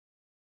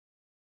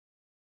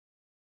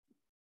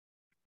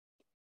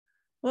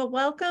Well,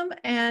 welcome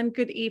and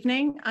good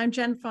evening. I'm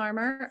Jen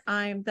Farmer.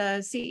 I'm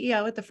the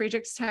CEO at the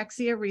Friedreich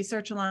Ataxia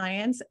Research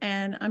Alliance,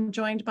 and I'm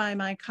joined by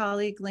my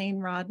colleague, Lane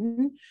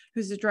Rodden,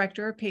 who's the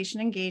Director of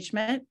Patient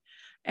Engagement.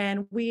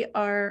 And we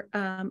are,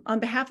 on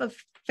behalf of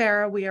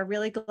FARA, we are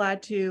really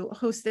glad to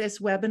host this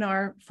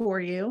webinar for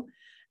you.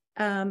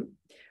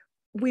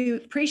 We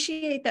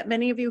appreciate that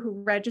many of you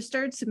who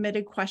registered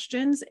submitted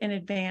questions in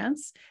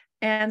advance,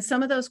 and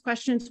some of those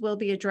questions will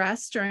be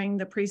addressed during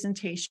the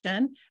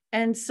presentation,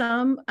 and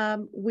some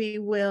we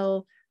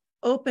will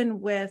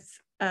open with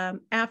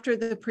after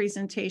the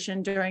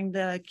presentation during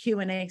the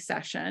Q&A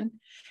session.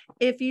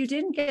 If you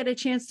didn't get a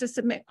chance to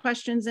submit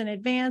questions in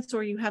advance,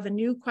 or you have a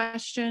new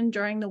question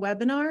during the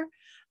webinar,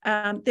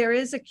 there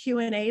is a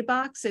Q&A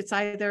box. It's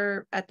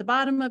either at the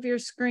bottom of your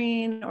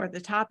screen or the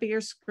top of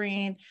your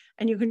screen,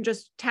 and you can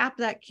just tap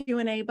that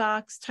Q&A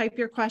box, type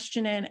your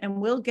question in,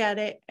 and we'll get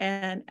it.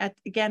 And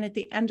again, at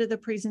the end of the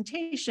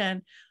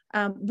presentation,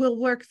 we'll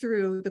work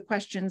through the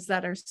questions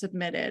that are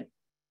submitted.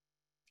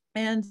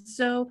 And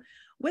so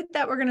with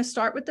that, we're going to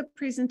start with the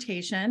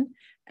presentation.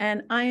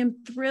 And I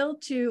am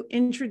thrilled to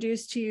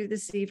introduce to you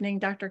this evening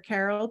Dr.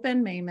 Carol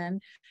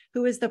Ben-Maimon,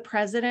 who is the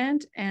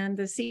president and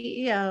the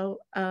CEO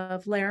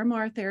of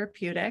Larimar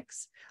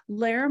Therapeutics.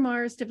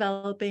 Larimar is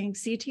developing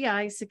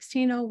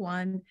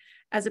CTI-1601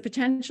 as a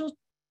potential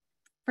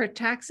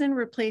frataxin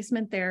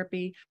replacement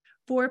therapy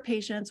for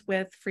patients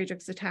with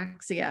Friedreich's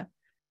ataxia.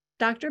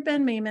 Dr.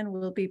 Ben-Maimon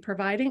will be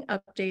providing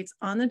updates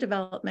on the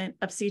development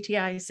of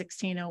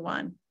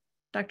CTI-1601.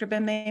 Dr.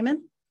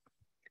 Ben-Maimon?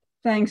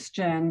 Thanks,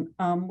 Jen.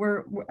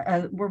 We're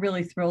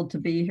really thrilled to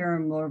be here,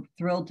 and we're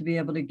thrilled to be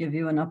able to give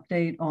you an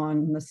update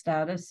on the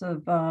status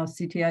of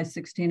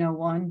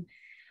CTI-1601.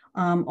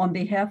 On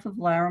behalf of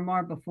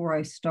Larimar, before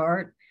I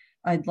start,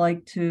 I'd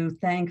like to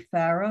thank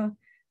FARA,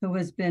 who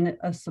has been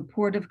a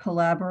supportive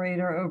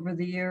collaborator over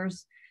the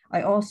years.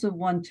 I also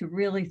want to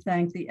really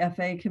thank the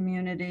FA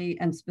community,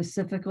 and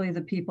specifically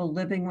the people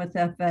living with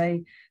FA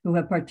who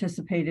have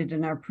participated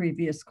in our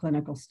previous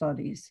clinical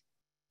studies.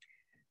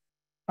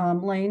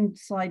 Lane,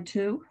 slide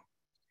 2.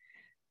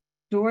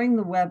 During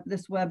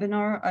this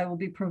webinar, I will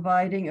be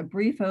providing a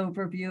brief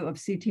overview of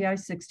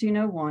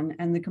CTI-1601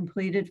 and the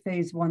completed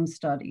phase 1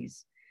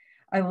 studies.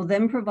 I will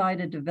then provide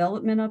a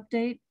development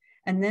update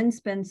and then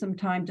spend some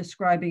time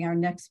describing our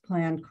next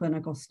planned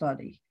clinical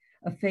study,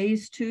 a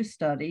phase 2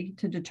 study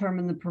to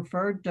determine the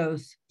preferred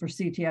dose for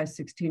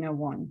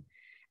CTI-1601.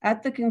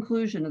 At the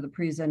conclusion of the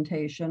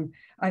presentation,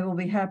 I will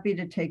be happy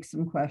to take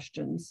some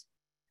questions.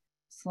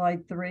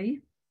 Slide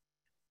 3.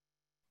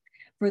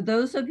 For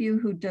those of you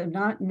who do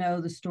not know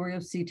the story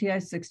of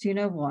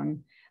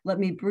CTI-1601, let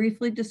me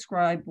briefly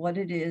describe what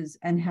it is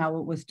and how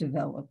it was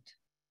developed.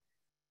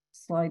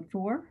 Slide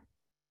 4.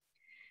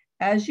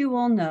 As you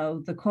all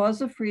know, the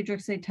cause of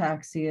Friedreich's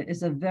ataxia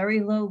is a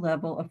very low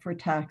level of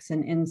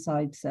frataxin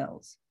inside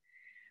cells.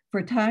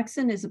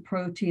 Frataxin is a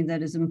protein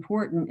that is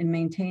important in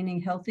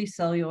maintaining healthy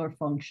cellular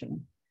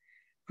function.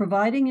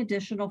 Providing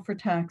additional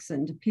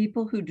frataxin to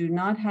people who do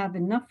not have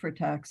enough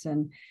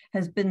frataxin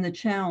has been the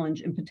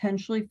challenge in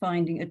potentially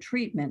finding a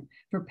treatment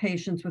for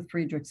patients with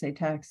Friedreich's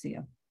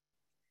ataxia.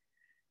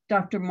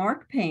 Dr.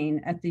 Mark Payne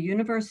at the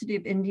University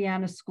of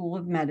Indiana School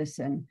of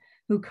Medicine,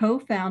 who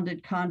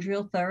co-founded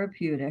Chondrial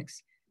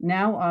Therapeutics,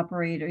 now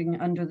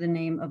operating under the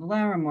name of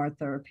Larimar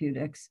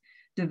Therapeutics,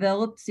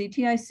 developed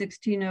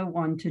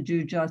CTI-1601 to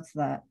do just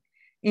that,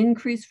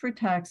 increase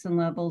frataxin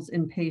levels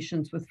in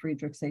patients with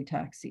Friedreich's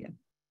ataxia.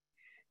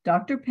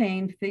 Dr.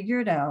 Payne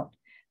figured out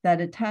that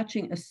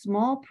attaching a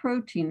small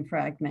protein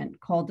fragment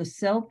called a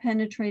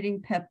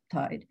cell-penetrating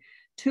peptide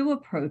to a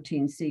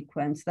protein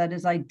sequence that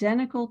is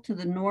identical to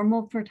the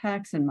normal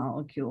frataxin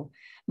molecule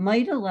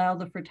might allow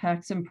the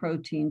frataxin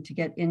protein to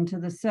get into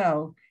the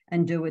cell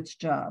and do its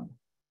job.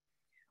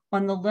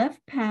 On the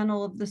left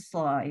panel of the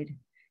slide,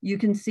 you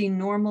can see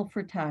normal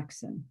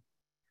frataxin.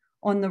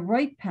 On the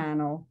right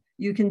panel,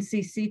 you can see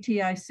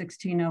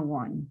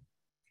CTI-1601.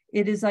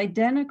 It is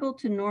identical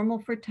to normal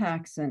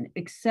frataxin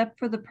except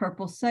for the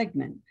purple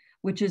segment,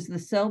 which is the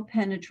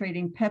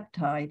cell-penetrating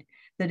peptide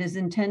that is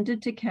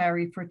intended to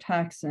carry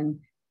frataxin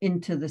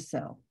into the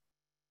cell.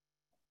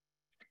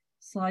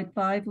 Slide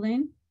 5,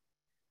 Lynn.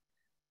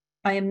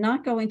 I am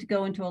not going to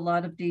go into a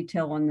lot of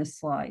detail on this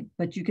slide,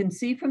 but you can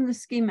see from the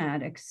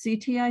schematics,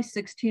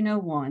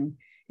 CTI-1601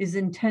 is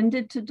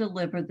intended to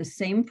deliver the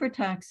same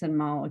frataxin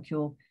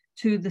molecule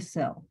to the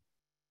cell.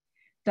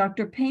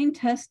 Dr. Payne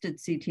tested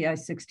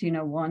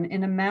CTI-1601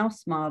 in a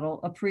mouse model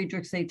of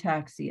Friedreich's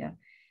ataxia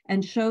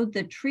and showed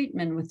that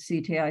treatment with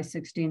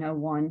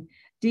CTI-1601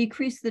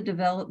 decreased the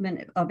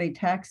development of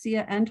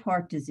ataxia and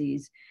heart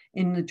disease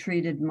in the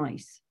treated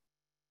mice.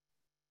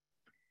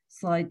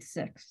 Slide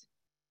 6.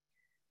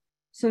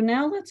 So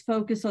now let's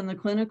focus on the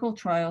clinical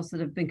trials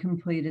that have been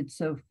completed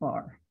so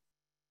far.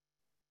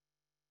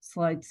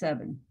 Slide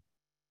 7.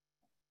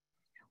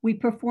 We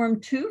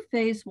performed 2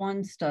 phase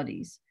 1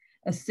 studies,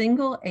 a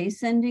single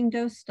ascending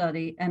dose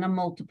study and a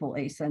multiple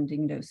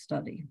ascending dose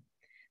study.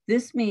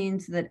 This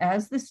means that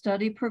as the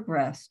study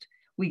progressed,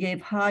 We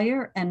gave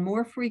higher and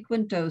more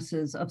frequent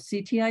doses of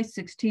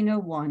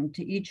CTI-1601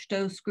 to each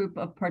dose group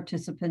of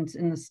participants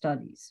in the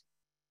studies.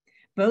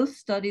 Both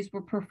studies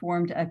were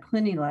performed at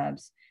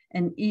Clinilabs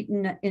in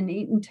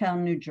Eatontown,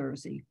 New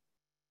Jersey.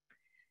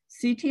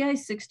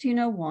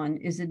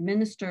 CTI-1601 is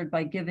administered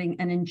by giving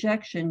an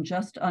injection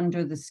just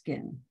under the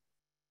skin.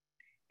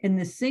 In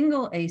the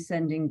single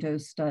ascending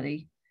dose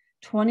study,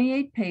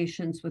 28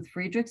 patients with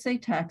Friedreich's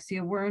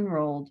ataxia were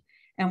enrolled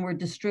and were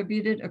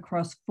distributed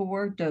across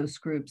 4 dose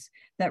groups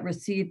that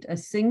received a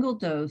single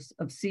dose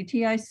of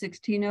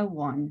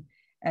CTI-1601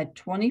 at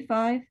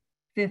 25,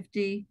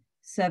 50,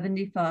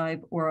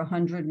 75, or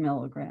 100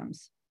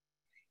 milligrams.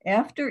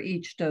 After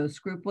each dose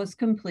group was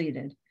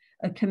completed,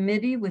 a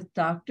committee with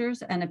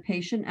doctors and a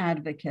patient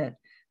advocate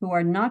who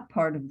are not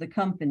part of the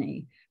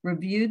company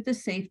reviewed the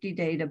safety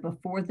data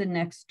before the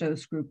next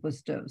dose group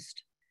was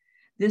dosed.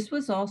 This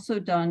was also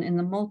done in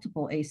the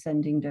multiple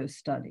ascending dose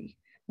study,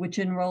 which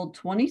enrolled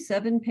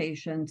 27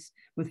 patients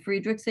with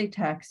Friedreich's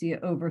ataxia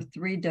over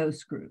 3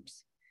 dose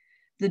groups.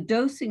 The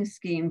dosing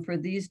scheme for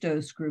these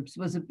dose groups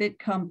was a bit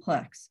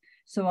complex,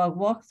 so I'll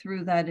walk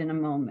through that in a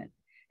moment.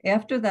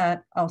 After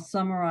that, I'll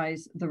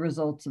summarize the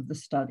results of the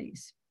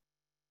studies.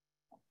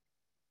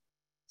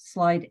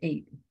 Slide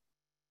 8.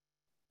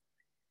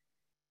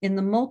 In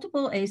the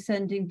multiple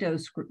ascending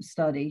dose group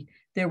study,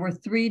 there were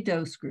 3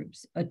 dose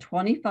groups, a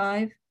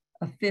 25,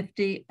 a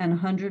 50, and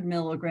 100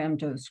 milligram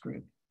dose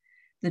group.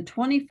 The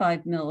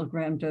 25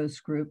 milligram dose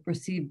group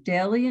received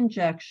daily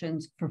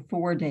injections for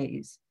 4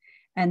 days,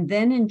 and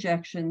then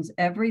injections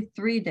every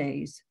 3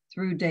 days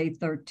through day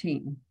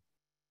 13.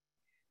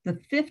 The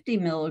 50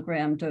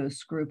 milligram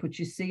dose group, which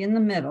you see in the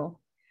middle,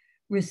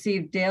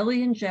 received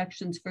daily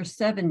injections for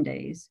 7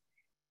 days,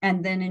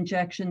 and then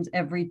injections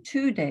every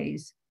 2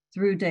 days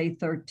through day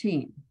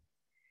 13.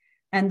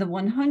 And the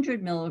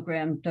 100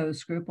 milligram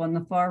dose group on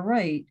the far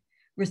right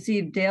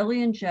received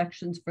daily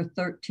injections for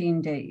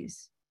 13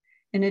 days.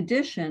 In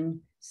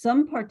addition,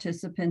 some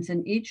participants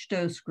in each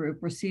dose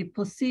group received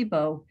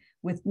placebo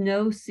with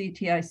no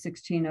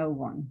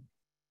CTI-1601.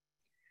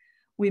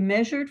 We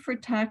measured for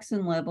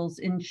taxane levels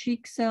in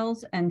cheek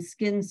cells and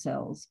skin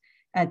cells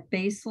at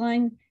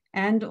baseline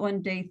and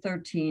on day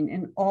 13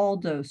 in all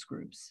dose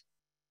groups.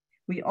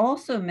 We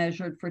also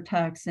measured for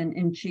taxane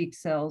in cheek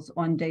cells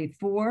on day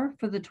 4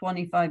 for the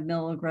 25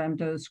 milligram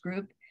dose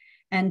group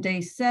and day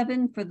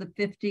 7 for the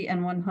 50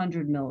 and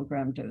 100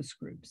 milligram dose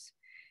groups.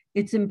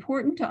 It's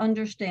important to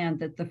understand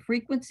that the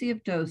frequency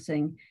of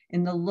dosing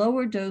in the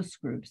lower dose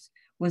groups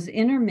was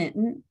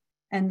intermittent,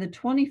 and the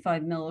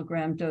 25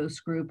 milligram dose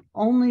group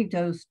only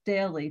dosed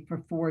daily for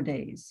 4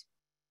 days.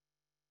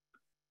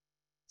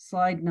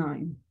 Slide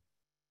 9.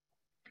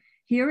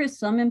 Here is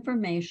some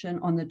information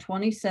on the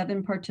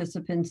 27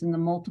 participants in the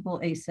multiple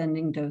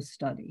ascending dose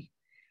study.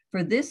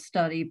 For this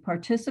study,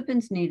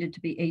 participants needed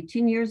to be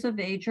 18 years of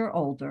age or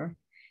older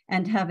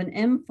and have an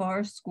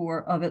mFARS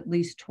score of at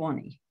least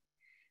 20.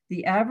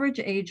 The average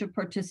age of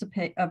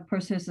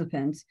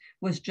participants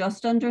was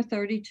just under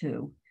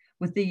 32,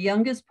 with the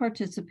youngest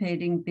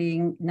participating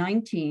being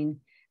 19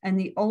 and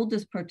the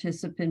oldest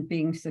participant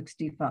being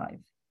 65.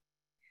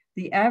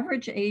 The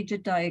average age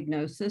at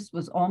diagnosis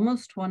was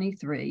almost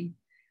 23,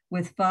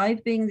 with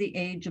 5 being the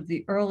age of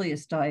the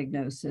earliest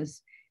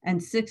diagnosis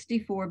and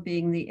 64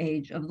 being the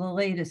age of the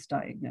latest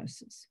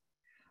diagnosis.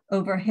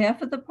 Over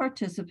half of the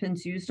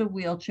participants used a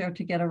wheelchair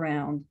to get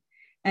around,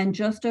 and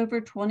just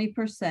over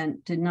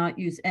 20% did not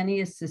use any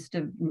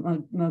assistive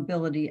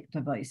mobility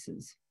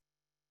devices.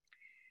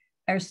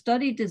 Our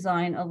study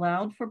design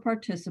allowed for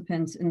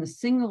participants in the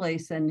single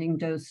ascending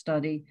dose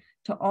study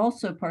to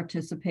also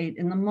participate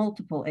in the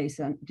multiple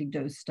ascending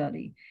dose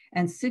study,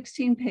 and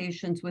 16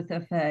 patients with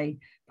FA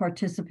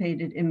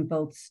participated in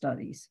both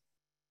studies.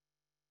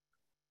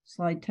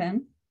 Slide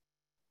 10.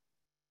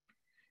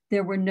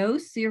 There were no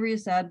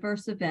serious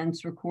adverse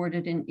events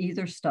recorded in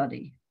either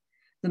study.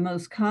 The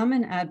most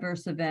common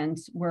adverse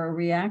events were a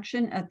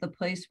reaction at the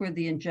place where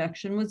the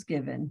injection was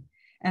given,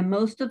 and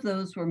most of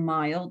those were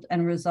mild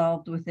and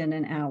resolved within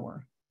an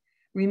hour.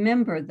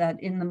 Remember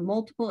that in the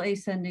multiple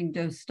ascending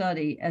dose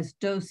study, as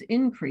dose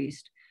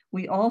increased,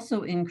 we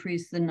also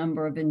increased the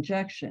number of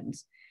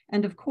injections.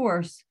 And of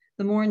course,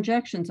 the more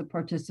injections a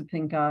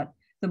participant got,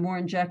 the more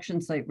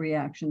injection site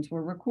reactions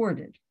were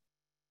recorded.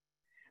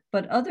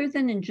 But other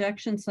than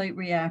injection site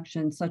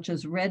reactions such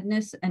as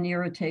redness and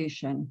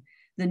irritation,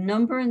 the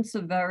number and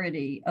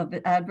severity of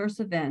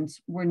adverse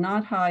events were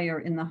not higher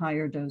in the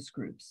higher dose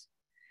groups.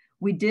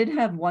 We did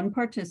have one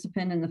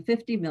participant in the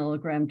 50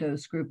 milligram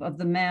dose group of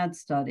the MAD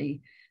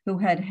study who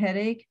had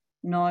headache,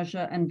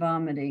 nausea, and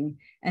vomiting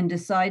and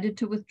decided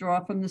to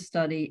withdraw from the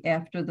study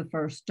after the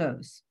first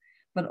dose,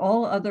 but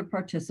all other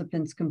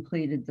participants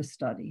completed the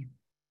study.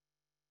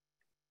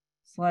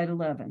 Slide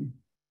 11.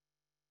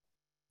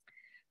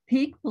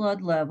 Peak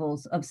blood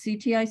levels of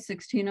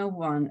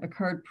CTI-1601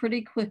 occurred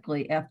pretty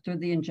quickly after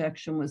the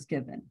injection was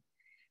given.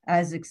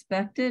 As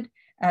expected,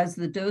 as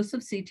the dose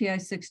of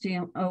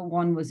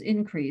CTI-1601 was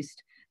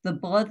increased, the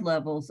blood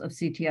levels of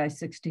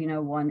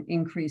CTI-1601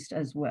 increased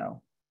as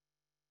well.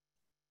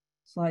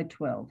 Slide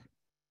 12.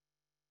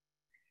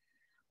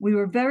 We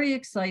were very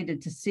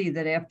excited to see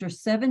that after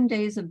 7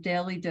 days of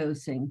daily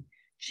dosing,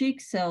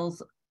 cheek cell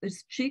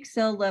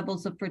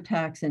levels of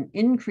frataxin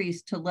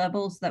increased to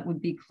levels that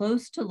would be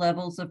close to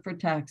levels of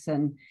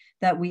frataxin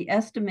that we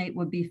estimate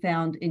would be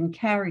found in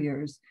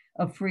carriers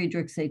of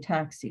Friedreich's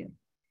ataxia,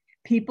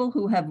 people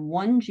who have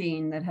one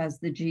gene that has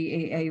the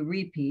GAA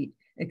repeat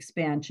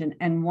expansion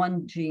and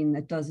one gene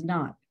that does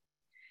not.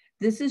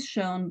 This is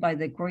shown by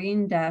the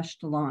green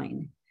dashed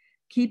line.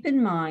 Keep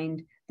in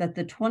mind that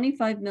the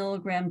 25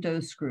 milligram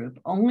dose group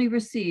only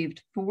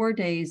received 4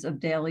 days of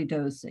daily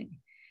dosing.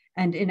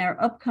 And in our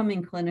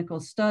upcoming clinical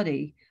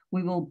study,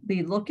 we will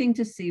be looking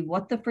to see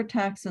what the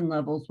frataxin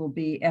levels will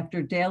be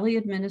after daily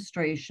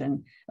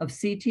administration of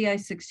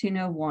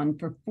CTI-1601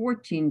 for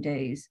 14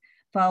 days,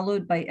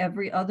 followed by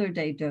every other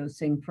day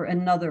dosing for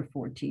another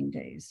 14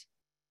 days.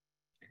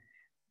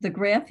 The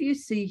graph you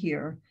see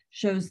here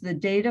shows the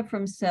data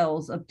from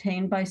cells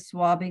obtained by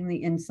swabbing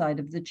the inside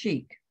of the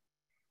cheek.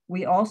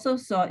 We also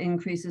saw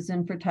increases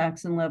in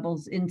frataxin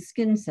levels in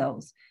skin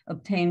cells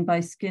obtained by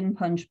skin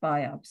punch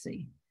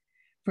biopsy.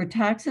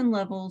 Frataxin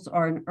levels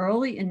are an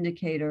early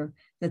indicator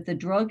that the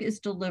drug is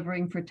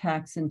delivering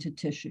frataxin to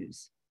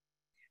tissues.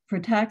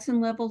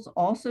 Frataxin levels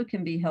also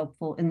can be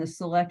helpful in the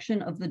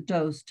selection of the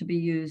dose to be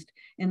used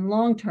in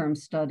long-term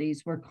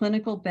studies where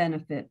clinical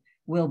benefit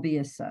will be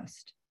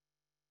assessed.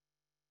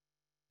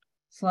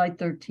 Slide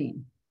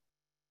 13.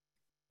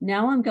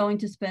 Now I'm going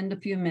to spend a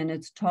few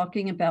minutes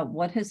talking about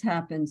what has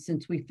happened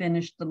since we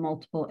finished the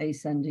multiple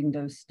ascending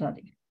dose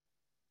study.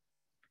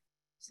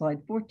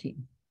 Slide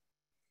 14.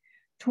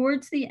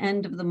 Towards the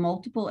end of the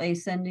multiple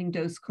ascending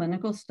dose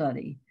clinical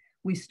study,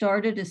 we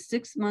started a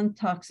 6-month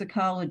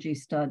toxicology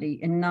study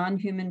in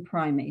non-human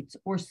primates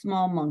or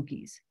small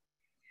monkeys.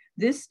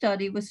 This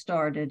study was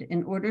started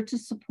in order to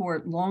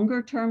support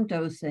longer-term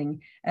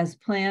dosing as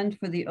planned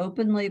for the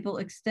open-label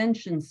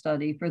extension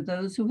study for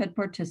those who had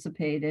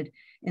participated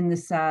in the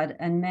SAD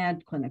and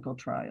MAD clinical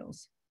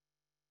trials.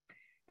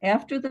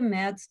 After the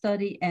MAD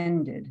study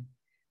ended,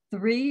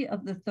 3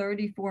 of the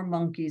 34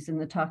 monkeys in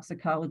the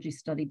toxicology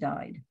study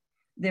died.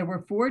 There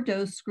were 4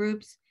 dose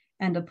groups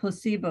and a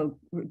placebo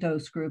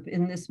dose group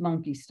in this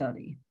monkey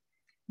study.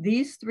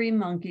 These 3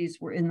 monkeys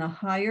were in the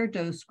higher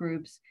dose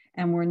groups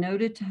and were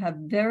noted to have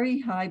very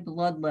high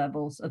blood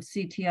levels of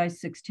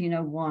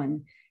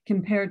CTI-1601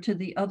 compared to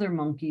the other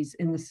monkeys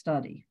in the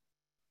study.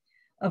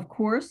 Of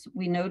course,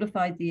 we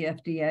notified the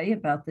FDA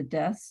about the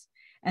deaths,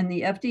 and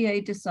the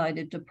FDA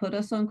decided to put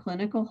us on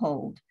clinical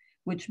hold,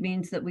 which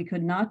means that we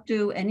could not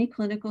do any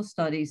clinical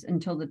studies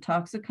until the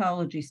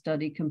toxicology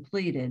study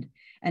completed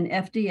and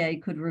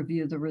FDA could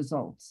review the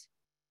results.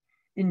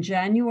 In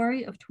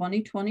January of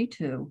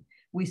 2022,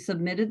 we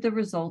submitted the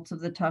results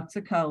of the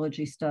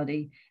toxicology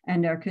study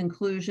and our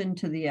conclusion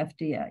to the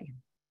FDA.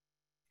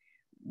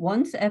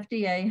 Once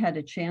FDA had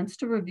a chance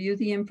to review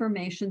the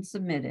information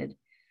submitted,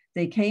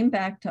 they came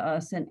back to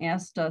us and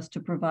asked us to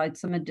provide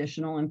some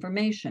additional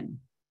information.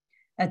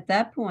 At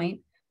that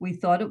point, we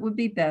thought it would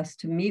be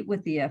best to meet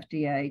with the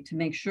FDA to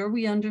make sure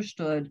we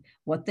understood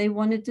what they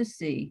wanted to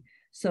see.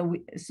 So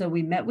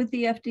we met with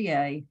the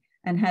FDA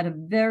and had a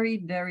very,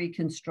 very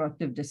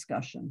constructive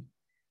discussion.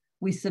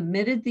 We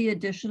submitted the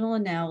additional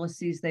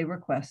analyses they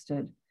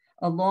requested,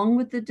 along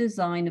with the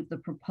design of the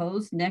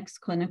proposed next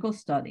clinical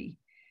study,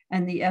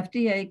 and the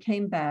FDA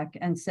came back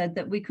and said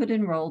that we could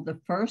enroll the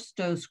first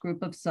dose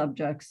group of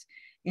subjects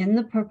in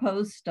the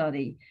proposed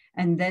study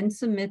and then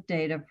submit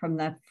data from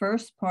that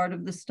first part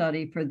of the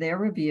study for their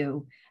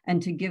review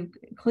and to give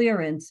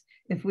clearance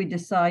if we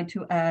decide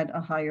to add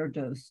a higher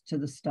dose to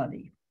the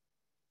study.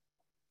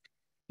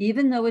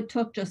 Even though it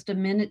took just a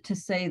minute to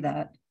say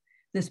that,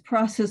 this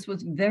process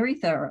was very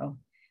thorough,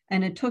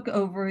 and it took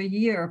over a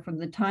year from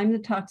the time the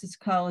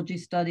toxicology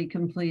study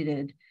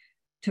completed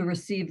to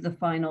receive the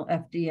final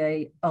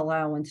FDA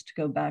allowance to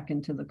go back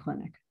into the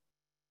clinic.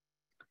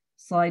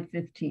 Slide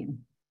 15.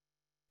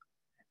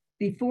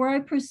 Before I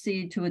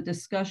proceed to a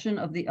discussion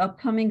of the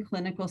upcoming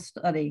clinical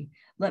study,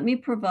 let me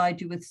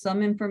provide you with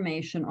some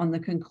information on the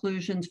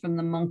conclusions from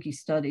the monkey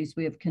studies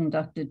we have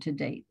conducted to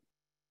date.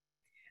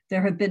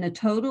 There have been a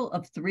total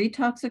of 3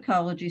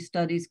 toxicology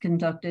studies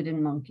conducted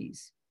in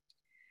monkeys.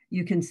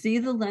 You can see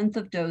the length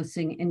of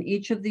dosing in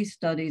each of these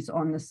studies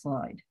on the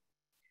slide.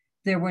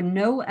 There were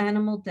no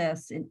animal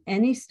deaths in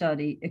any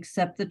study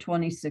except the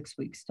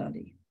 26-week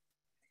study.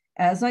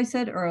 As I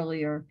said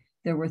earlier,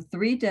 there were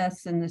 3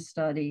 deaths in this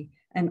study,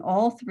 and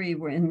all 3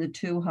 were in the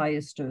 2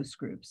 highest dose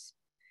groups.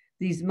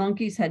 These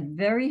monkeys had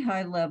very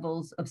high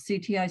levels of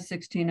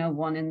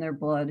CTI-1601 in their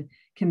blood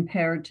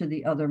compared to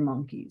the other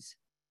monkeys.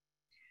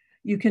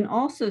 You can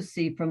also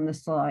see from the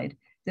slide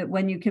that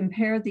when you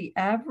compare the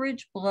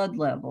average blood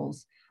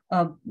levels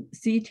of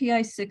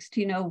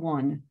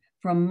CTI-1601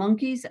 from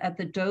monkeys at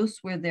the dose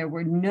where there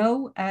were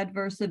no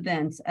adverse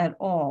events at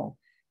all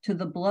to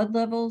the blood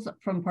levels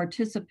from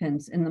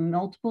participants in the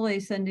multiple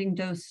ascending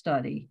dose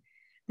study,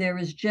 there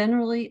is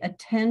generally a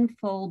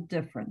 10-fold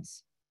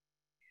difference.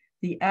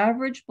 The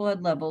average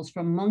blood levels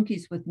from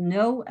monkeys with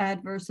no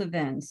adverse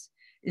events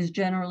is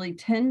generally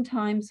 10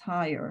 times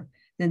higher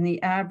than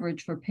the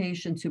average for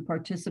patients who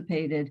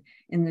participated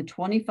in the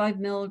 25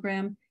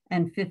 milligram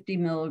and 50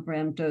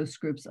 milligram dose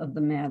groups of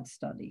the MAD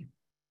study.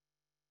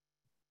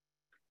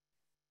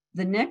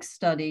 The next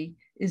study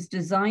is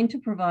designed to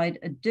provide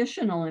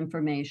additional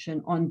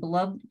information on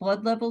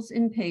blood levels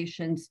in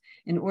patients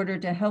in order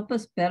to help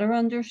us better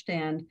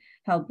understand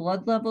how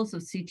blood levels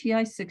of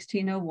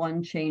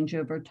CTI-1601 change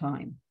over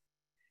time.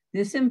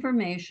 This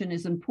information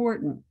is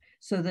important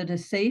so that a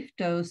safe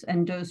dose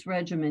and dose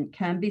regimen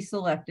can be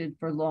selected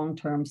for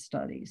long-term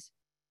studies.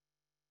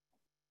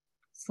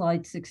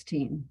 Slide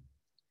 16.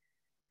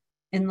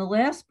 In the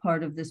last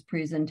part of this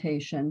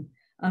presentation,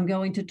 I'm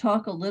going to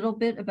talk a little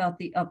bit about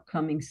the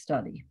upcoming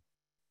study.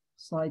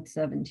 Slide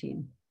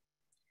 17.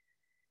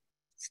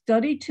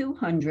 Study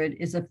 200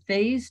 is a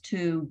phase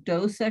 2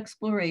 dose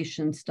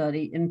exploration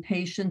study in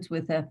patients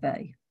with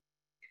FA.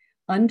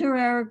 Under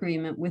our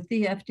agreement with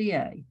the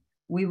FDA,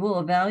 we will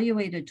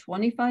evaluate a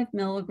 25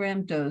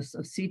 milligram dose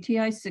of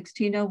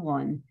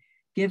CTI-1601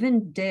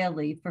 given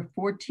daily for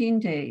 14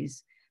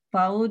 days,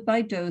 followed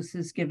by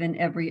doses given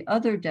every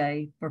other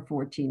day for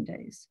 14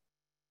 days.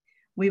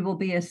 We will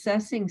be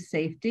assessing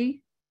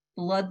safety,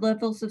 blood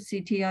levels of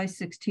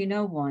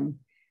CTI-1601,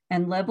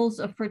 and levels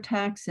of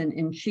frataxin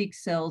in cheek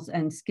cells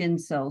and skin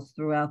cells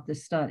throughout the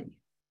study.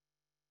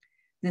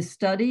 The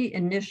study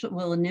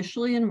will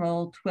initially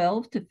enroll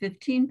 12 to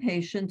 15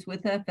 patients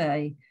with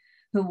FA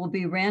who will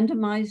be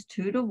randomized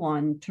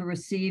 2-to-1 to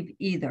receive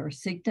either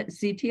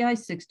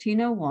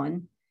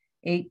CTI-1601,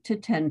 8 to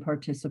 10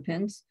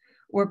 participants,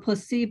 or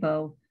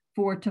placebo,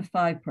 4 to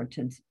 5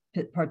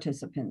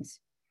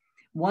 participants.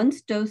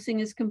 Once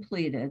dosing is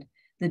completed,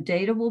 the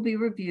data will be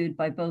reviewed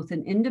by both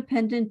an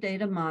independent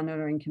data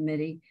monitoring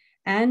committee,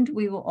 and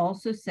we will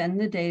also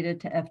send the data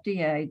to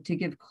FDA to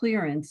give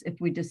clearance if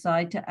we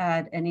decide to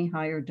add any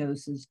higher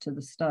doses to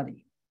the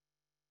study.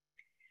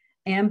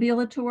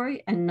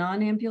 Ambulatory and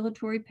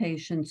non-ambulatory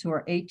patients who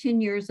are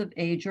 18 years of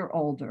age or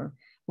older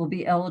will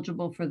be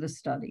eligible for the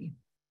study.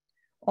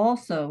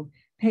 Also,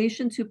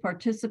 patients who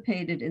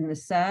participated in the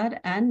SAD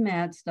and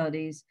MAD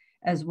studies,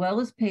 as well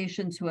as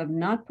patients who have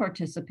not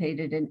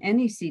participated in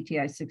any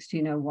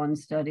CTI-1601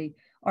 study,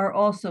 are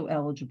also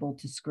eligible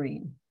to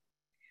screen.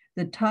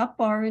 The top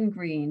bar in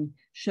green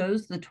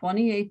shows the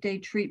 28-day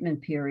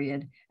treatment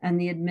period and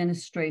the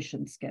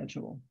administration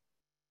schedule.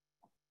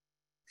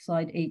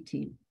 Slide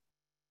 18.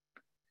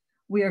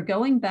 We are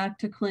going back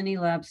to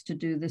CliniLabs to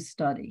do this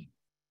study.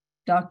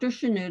 Dr.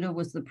 Shinuda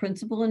was the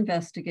principal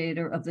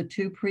investigator of the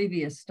 2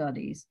 previous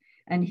studies,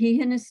 and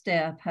he and his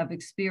staff have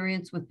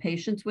experience with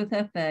patients with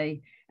FA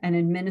and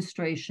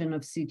administration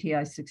of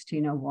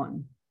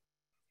CTI-1601.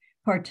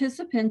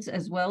 Participants,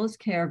 as well as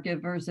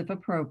caregivers, if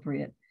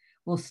appropriate,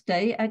 will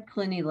stay at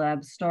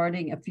CliniLabs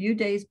starting a few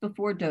days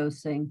before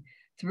dosing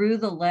through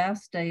the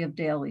last day of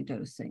daily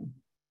dosing.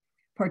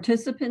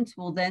 Participants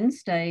will then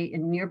stay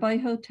in nearby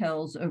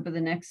hotels over the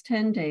next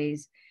 10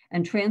 days,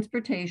 and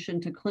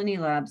transportation to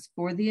CliniLabs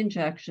for the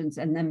injections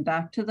and then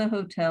back to the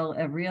hotel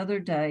every other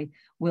day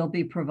will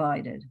be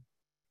provided.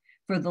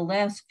 For the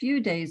last few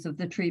days of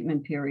the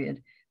treatment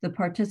period, the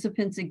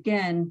participants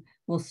again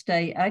will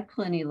stay at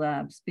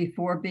CliniLabs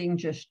before being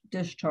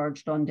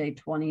discharged on day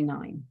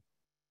 29.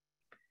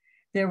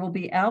 There will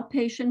be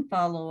outpatient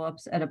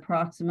follow-ups at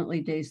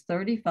approximately days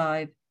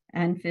 35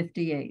 and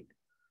 58.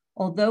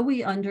 Although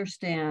we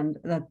understand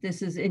that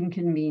this is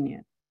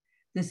inconvenient,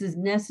 this is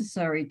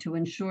necessary to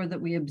ensure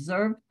that we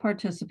observe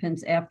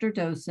participants after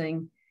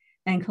dosing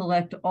and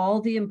collect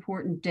all the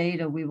important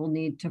data we will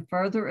need to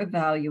further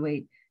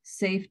evaluate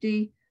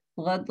safety,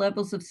 blood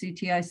levels of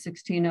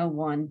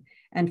CTI-1601,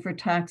 and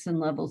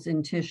frataxin levels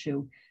in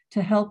tissue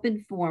to help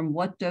inform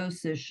what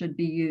doses should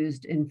be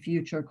used in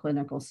future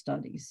clinical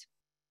studies.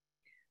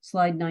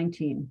 Slide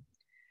 19.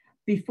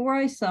 Before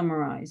I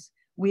summarize,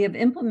 we have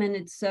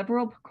implemented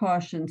several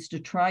precautions to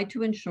try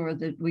to ensure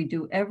that we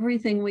do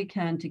everything we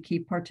can to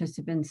keep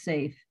participants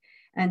safe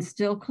and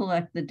still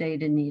collect the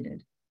data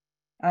needed.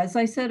 As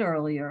I said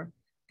earlier,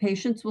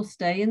 patients will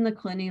stay in the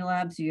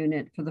CliniLabs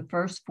unit for the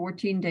first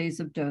 14 days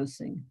of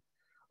dosing.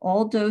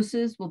 All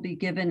doses will be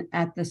given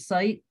at the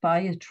site by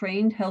a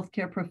trained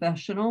healthcare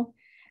professional,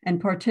 and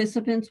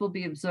participants will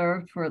be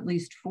observed for at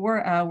least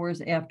 4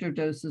 hours after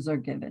doses are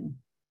given.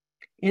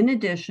 In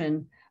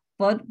addition,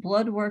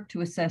 blood work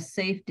to assess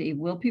safety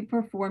will be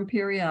performed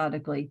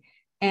periodically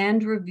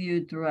and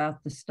reviewed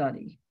throughout the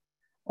study.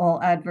 All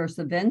adverse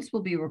events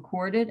will be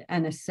recorded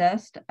and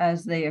assessed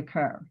as they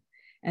occur.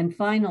 And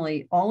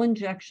finally, all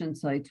injection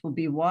sites will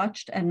be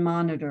watched and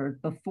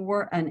monitored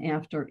before and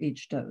after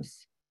each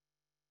dose.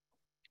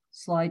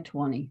 Slide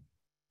 20.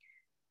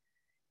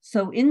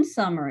 So in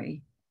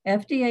summary,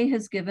 FDA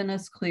has given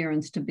us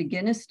clearance to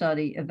begin a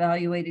study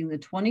evaluating the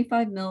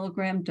 25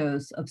 milligram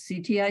dose of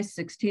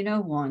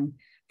CTI-1601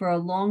 for a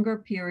longer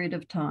period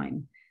of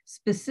time,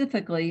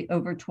 specifically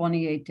over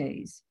 28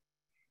 days.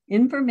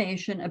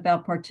 Information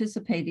about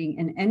participating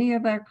in any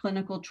of our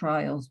clinical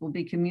trials will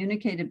be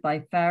communicated by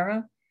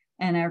FARA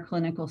and our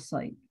clinical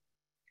site.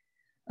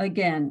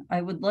 Again,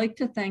 I would like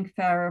to thank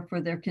FARA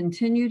for their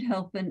continued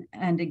help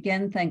and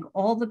again, thank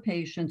all the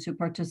patients who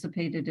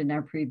participated in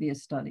our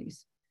previous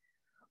studies.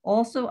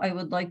 Also, I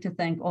would like to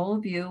thank all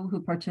of you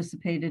who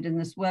participated in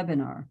this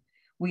webinar.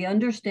 We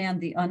understand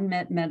the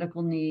unmet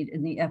medical need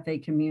in the FA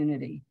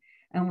community,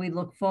 and we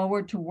look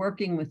forward to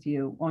working with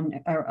you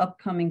on our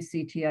upcoming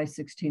CTI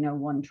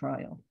 1601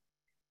 trial.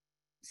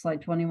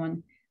 Slide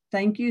 21.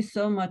 Thank you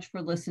so much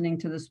for listening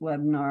to this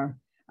webinar.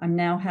 I'm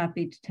now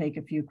happy to take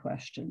a few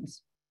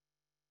questions.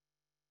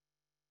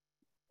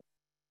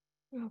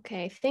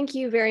 Okay, thank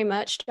you very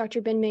much,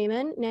 Dr.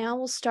 Ben-Maimon. Now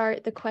we'll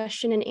start the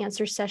question and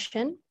answer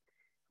session.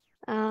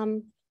 We're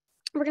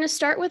going to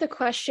start with a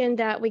question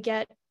that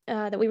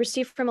we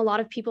receive from a lot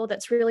of people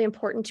that's really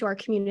important to our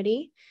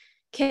community.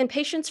 Can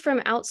patients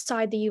from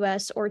outside the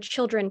US or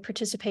children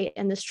participate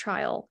in this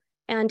trial?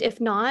 And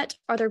if not,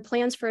 are there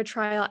plans for a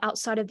trial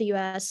outside of the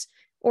US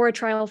or a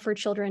trial for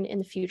children in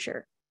the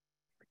future?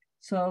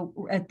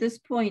 So at this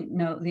point,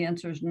 no, the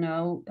answer is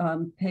no.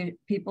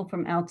 People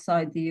from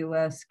outside the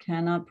US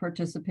cannot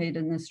participate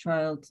in this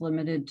trial. It's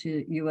limited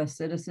to US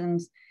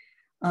citizens.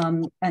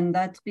 And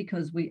that's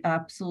because we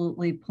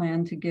absolutely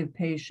plan to give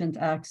patients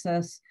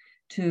access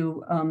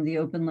to the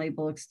open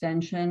label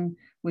extension,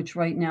 which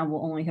right now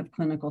will only have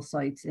clinical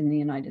sites in the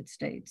United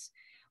States.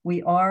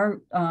 We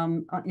are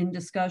in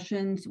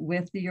discussions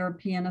with the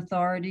European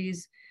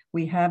authorities.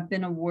 We have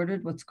been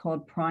awarded what's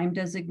called PRIME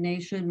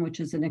designation,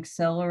 which is an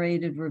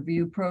accelerated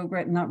review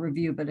program, not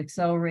review, but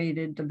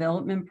accelerated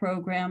development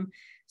program.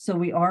 So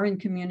we are in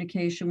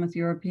communication with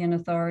European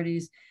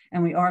authorities,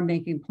 and we are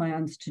making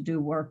plans to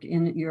do work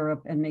in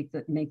Europe and make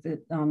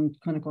the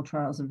clinical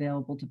trials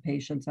available to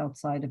patients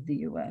outside of the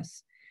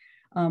US.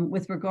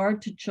 With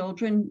regard to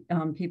children,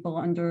 people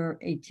under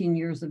 18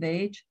 years of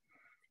age,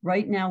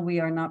 right now we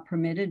are not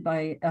permitted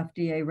by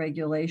FDA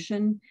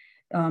regulation.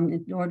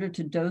 In order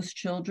to dose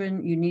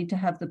children, you need to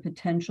have the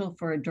potential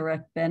for a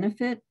direct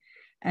benefit,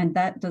 and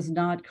that does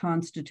not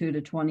constitute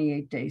a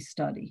 28-day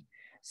study.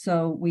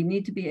 So we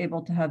need to be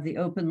able to have the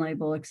open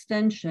label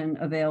extension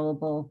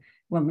available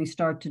when we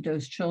start to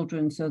dose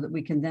children so that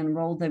we can then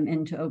roll them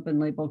into open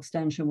label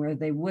extension where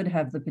they would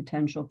have the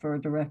potential for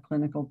a direct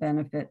clinical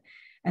benefit.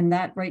 And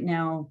that right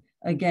now,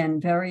 again,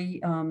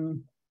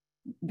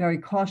 very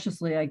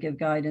cautiously, I give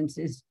guidance,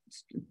 is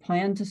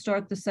planned to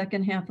start the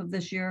second half of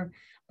this year,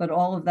 but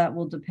all of that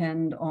will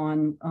depend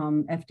on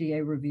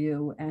FDA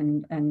review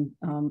and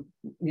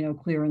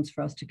clearance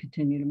for us to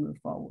continue to move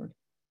forward.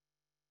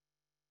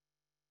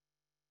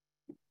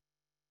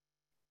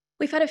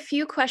 We've had a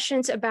few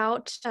questions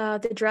about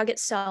the drug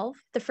itself.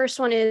 The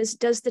first one is,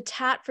 does the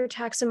TAT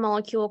frataxin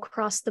molecule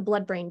cross the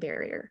blood-brain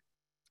barrier?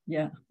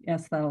 Yeah,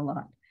 asked that a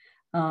lot.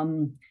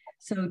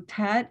 So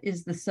TAT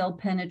is the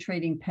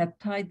cell-penetrating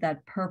peptide,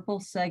 that purple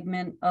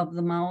segment of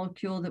the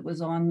molecule that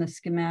was on the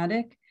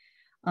schematic.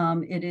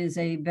 It is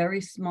a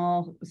very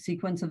small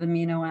sequence of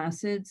amino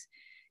acids.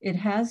 It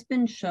has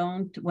been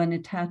shown when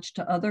attached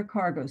to other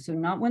cargo, so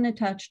not when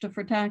attached to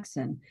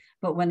frataxin,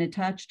 but when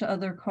attached to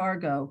other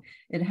cargo,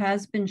 it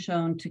has been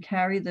shown to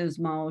carry those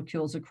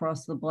molecules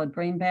across the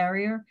blood-brain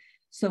barrier.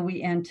 So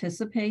we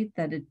anticipate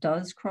that it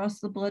does cross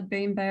the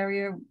blood-brain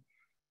barrier.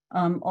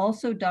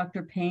 Also,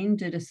 Dr. Payne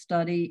did a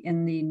study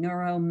in the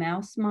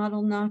neuro-mouse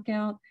model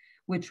knockout,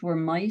 which were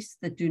mice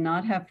that do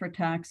not have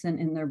frataxin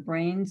in their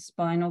brain,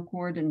 spinal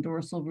cord, and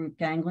dorsal root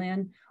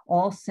ganglion,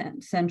 all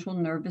central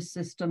nervous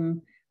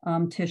system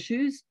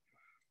tissues.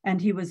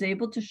 And he was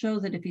able to show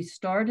that if he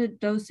started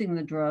dosing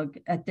the drug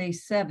at day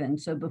 7,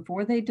 so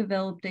before they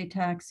developed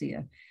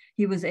ataxia,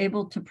 he was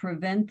able to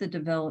prevent the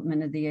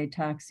development of the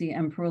ataxia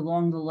and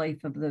prolong the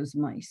life of those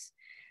mice.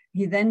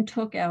 He then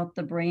took out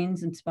the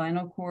brains and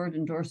spinal cord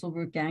and dorsal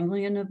root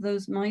ganglion of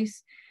those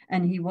mice,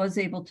 and he was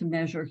able to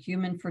measure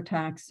human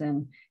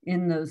frataxin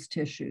in those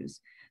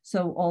tissues.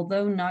 So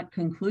although not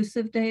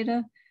conclusive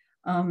data,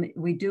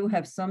 we do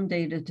have some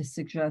data to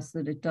suggest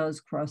that it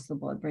does cross the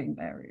blood-brain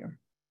barrier.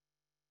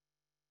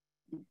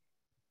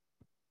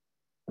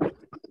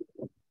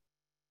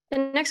 The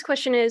next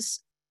question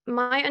is,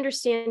 my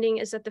understanding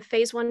is that the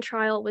phase 1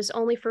 trial was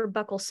only for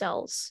buccal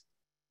cells.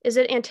 Is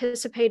it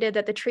anticipated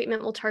that the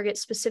treatment will target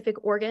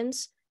specific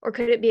organs, or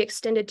could it be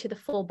extended to the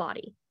full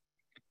body?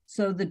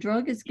 So the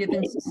drug is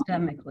given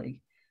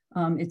systemically.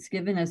 It's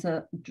given as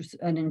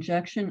an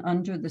injection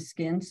under the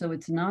skin, so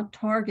it's not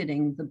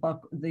targeting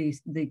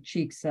the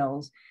cheek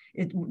cells.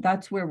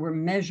 That's where we're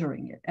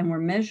measuring it, and we're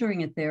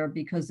measuring it there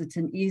because it's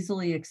an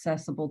easily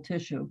accessible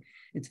tissue.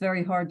 It's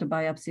very hard to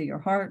biopsy your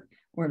heart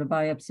or to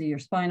biopsy your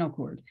spinal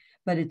cord,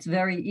 but it's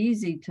very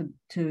easy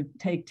to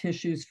take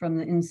tissues from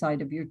the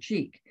inside of your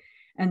cheek.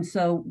 And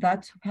so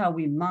that's how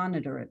we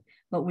monitor it.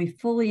 But we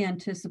fully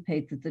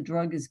anticipate that the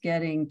drug is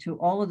getting to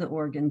all of the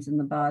organs in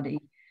the body.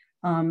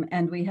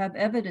 And we have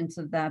evidence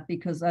of that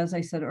because, as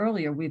I said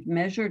earlier, we've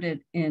measured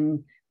it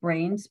in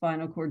brain,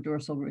 spinal cord,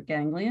 dorsal root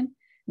ganglion,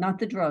 not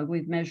the drug.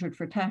 We've measured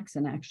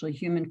frataxin, actually,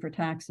 human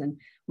frataxin.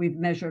 We've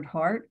measured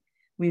heart.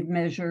 We've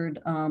measured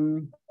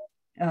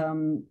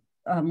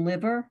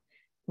liver.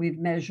 We've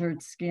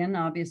measured skin,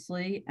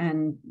 obviously,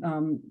 and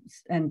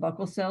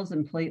buccal cells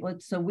and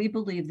platelets. So we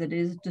believe that it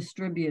is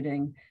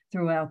distributing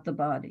throughout the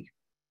body.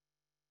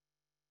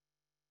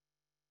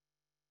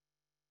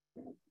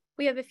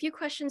 We have a few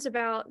questions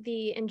about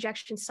the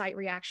injection site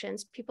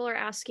reactions. People are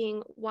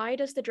asking, why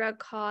does the drug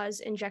cause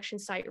injection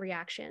site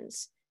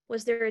reactions?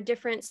 Was there a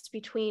difference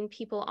between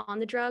people on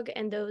the drug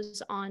and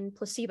those on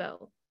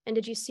placebo? And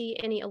did you see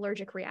any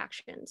allergic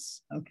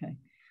reactions? Okay.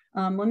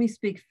 Let me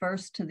speak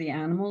first to the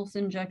animals'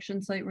 injection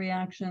site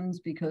reactions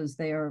because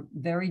they are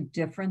very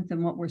different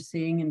than what we're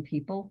seeing in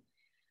people.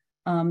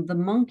 The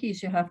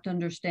monkeys, you have to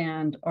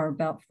understand, are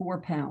about 4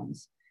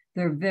 pounds.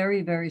 They're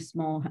very, very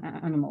small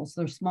animals.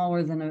 They're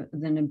smaller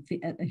than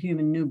a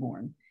human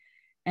newborn.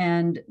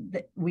 And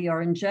we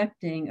are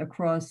injecting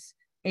across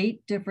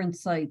 8 different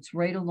sites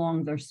right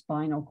along their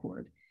spinal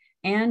cord.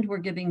 And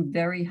we're giving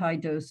very high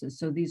doses.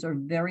 So these are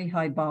very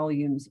high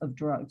volumes of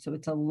drugs. So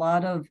it's a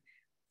lot of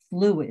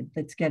fluid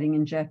that's getting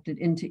injected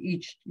into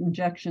each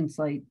injection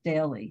site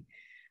daily.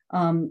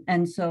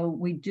 And so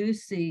we do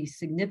see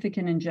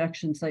significant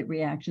injection site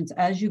reactions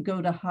as you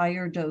go to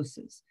higher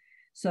doses.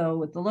 So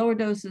with the lower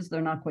doses,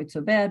 they're not quite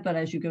so bad, but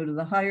as you go to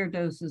the higher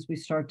doses, we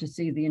start to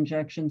see the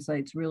injection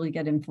sites really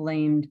get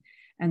inflamed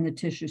and the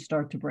tissues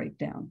start to break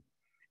down.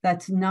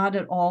 That's not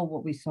at all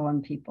what we saw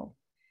in people.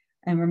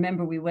 And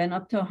remember, we went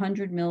up to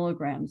 100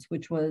 milligrams,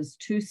 which was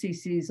 2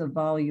 cc's of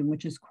volume,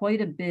 which is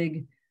quite a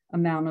big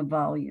amount of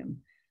volume.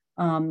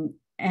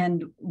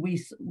 And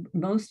we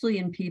mostly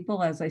in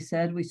people, as I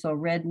said, we saw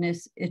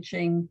redness,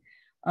 itching,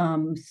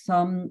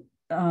 some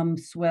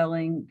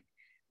swelling,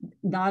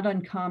 not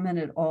uncommon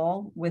at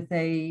all with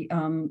a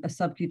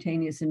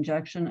subcutaneous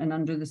injection, an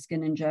under the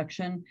skin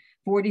injection.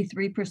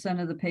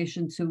 43% of the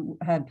patients who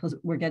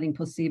were getting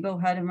placebo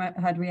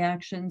had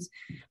reactions.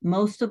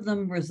 Most of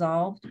them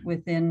resolved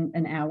within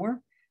an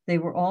hour. They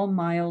were all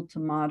mild to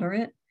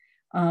moderate.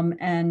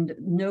 And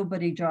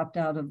nobody dropped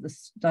out of the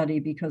study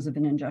because of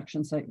an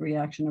injection site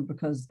reaction or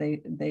because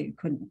they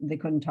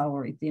couldn't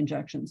tolerate the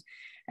injections.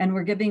 And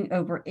we're giving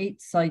over 8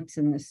 sites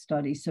in this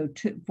study. So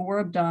 4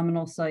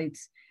 abdominal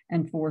sites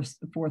and 4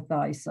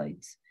 thigh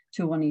sites,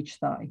 2 on each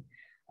thigh.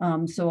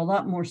 So a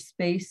lot more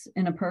space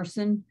in a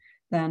person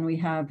than we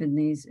have in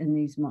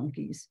these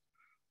monkeys.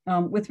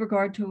 With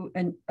regard to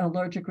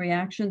allergic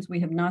reactions, we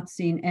have not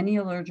seen any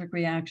allergic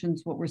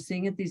reactions. What we're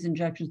seeing at these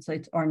injection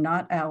sites are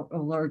not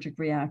allergic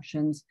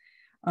reactions.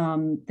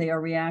 They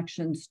are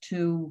reactions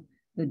to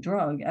the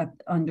drug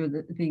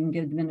being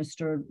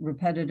administered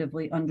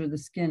repetitively under the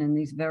skin in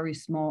these very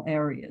small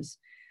areas.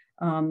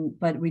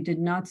 But we did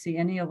not see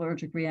any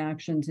allergic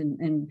reactions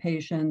in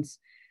patients.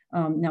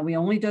 Now, we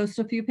only dosed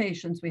a few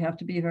patients. We have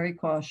to be very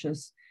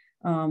cautious.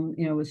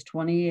 It was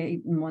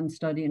 28 in one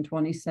study and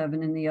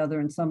 27 in the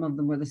other, and some of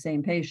them were the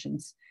same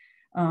patients.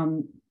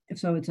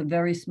 So it's a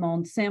very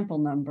small sample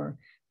number,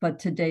 but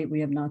to date,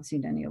 we have not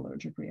seen any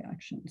allergic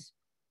reactions.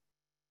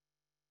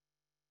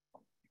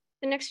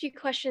 The next few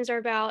questions are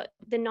about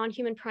the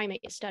non-human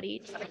primate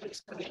study.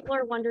 People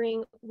are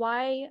wondering,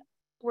 why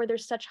were there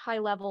such high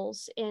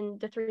levels in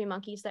the 3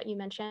 monkeys that you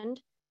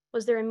mentioned?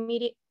 Was there an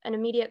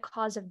immediate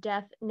cause of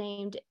death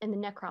named in the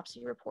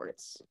necropsy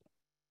reports?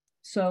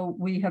 So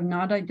we have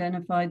not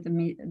identified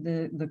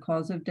the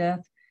cause of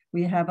death.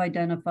 We have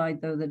identified,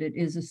 though, that it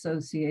is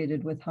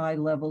associated with high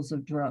levels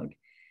of drug.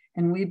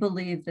 And we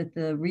believe that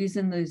the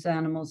reason these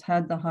animals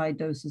had the high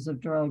doses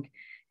of drug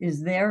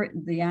is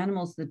the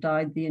animals that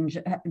died,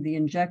 the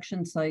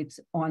injection sites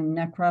on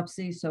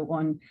necropsy. So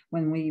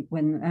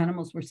when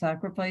animals were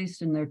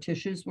sacrificed and their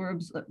tissues were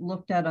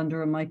looked at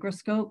under a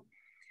microscope,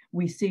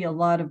 we see a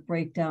lot of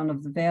breakdown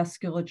of the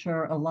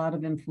vasculature, a lot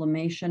of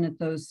inflammation at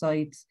those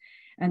sites.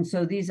 And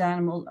so these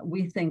animals,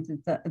 we think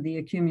that the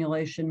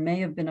accumulation may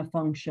have been a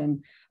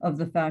function of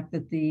the fact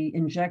that the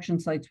injection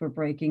sites were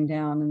breaking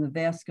down and the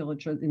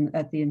vasculature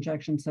at the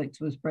injection sites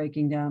was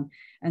breaking down.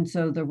 And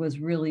so there was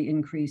really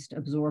increased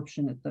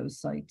absorption at those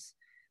sites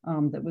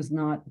that was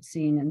not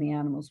seen in the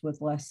animals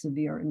with less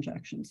severe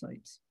injection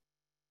sites.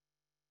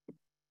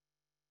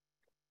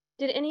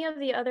 Did any of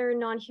the other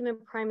non-human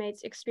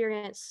primates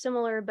experience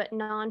similar but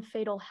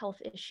non-fatal health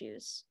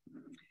issues?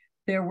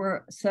 There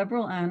were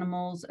several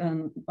animals,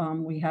 and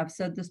we have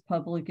said this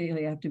publicly.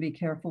 I have to be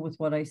careful with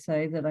what I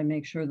say, that I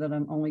make sure that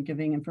I'm only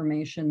giving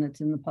information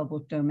that's in the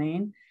public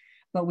domain.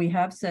 But we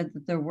have said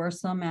that there were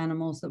some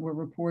animals that were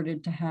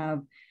reported to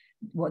have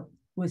what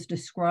was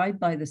described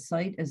by the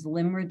site as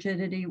limb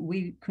rigidity.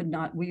 We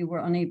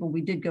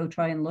did go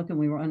try and look, and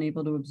we were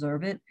unable to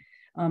observe it.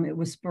 It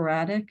was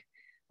sporadic.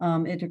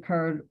 It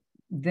occurred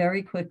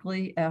very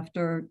quickly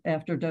after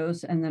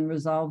dose and then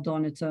resolved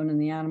on its own,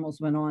 and the animals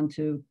went on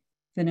to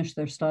finish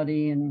their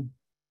study and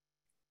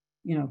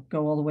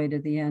go all the way to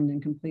the end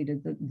and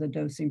completed the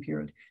dosing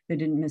period. They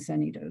didn't miss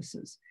any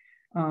doses.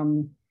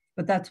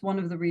 But that's one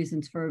of the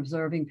reasons for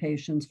observing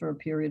patients for a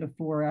period of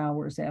 4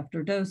 hours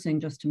after dosing,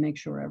 just to make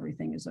sure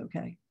everything is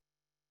okay.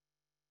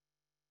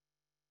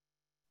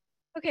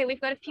 Okay,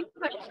 we've got a few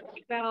questions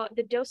about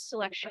the dose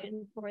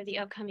selection for the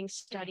upcoming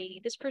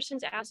study. This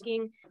person's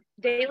asking,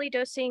 daily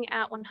dosing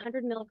at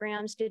 100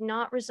 milligrams did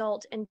not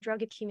result in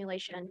drug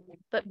accumulation,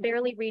 but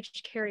barely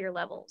reached carrier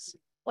levels.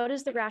 What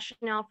is the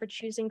rationale for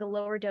choosing the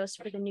lower dose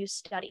for the new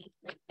study?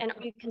 And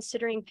are you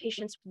considering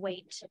patients'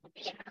 weight?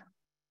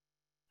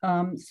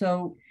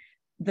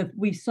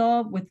 We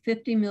saw with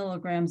 50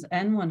 milligrams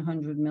and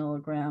 100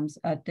 milligrams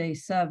at day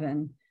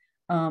 7,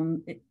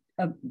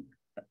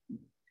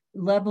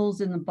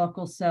 levels in the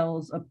buccal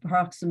cells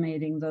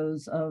approximating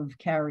those of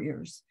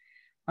carriers.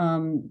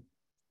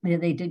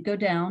 They did go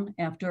down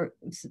after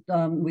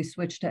we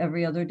switched to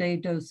every other day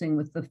dosing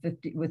with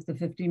the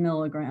 50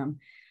 milligram,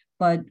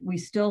 but we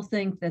still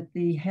think that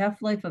the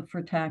half-life of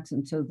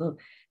frataxin, so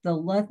the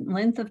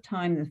length of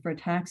time that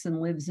frataxin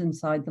lives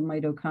inside the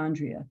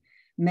mitochondria,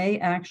 may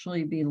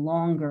actually be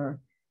longer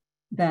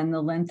than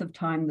the length of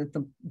time that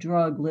the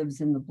drug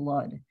lives in the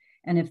blood.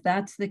 And if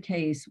that's the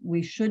case,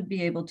 we should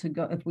be able to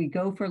go, if we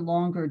go for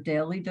longer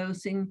daily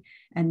dosing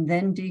and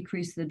then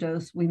decrease the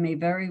dose, we may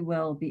very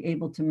well be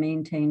able to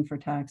maintain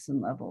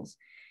frataxin levels.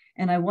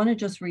 And I want to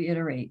just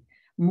reiterate,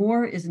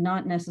 more is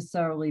not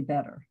necessarily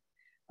better.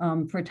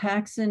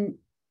 Frataxin,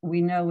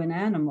 we know in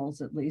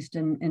animals, at least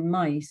in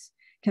mice,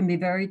 can be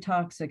very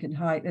toxic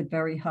at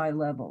very high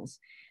levels.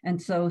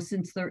 And so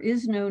since there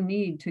is no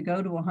need to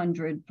go to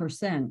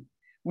 100%,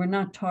 we're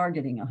not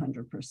targeting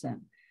 100%.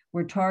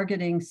 We're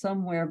targeting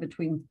somewhere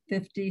between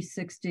 50,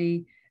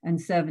 60, and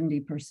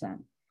 70%.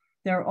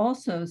 There are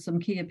also some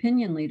key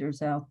opinion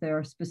leaders out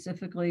there,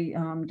 specifically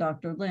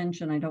Dr.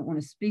 Lynch, and I don't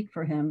want to speak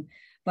for him,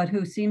 but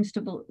who seems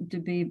to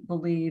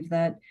believe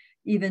that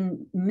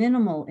even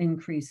minimal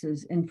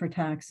increases in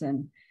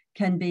frataxin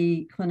can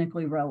be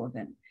clinically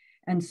relevant.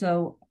 And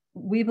so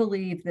we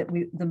believe that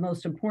the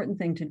most important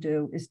thing to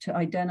do is to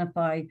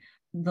identify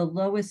the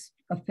lowest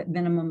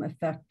minimum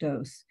effect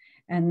dose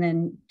and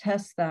then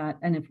test that.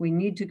 And if we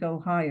need to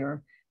go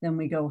higher, then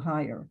we go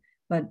higher.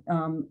 But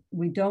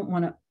we don't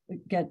want to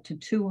get to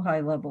too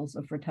high levels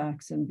of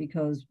frataxin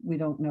because we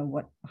don't know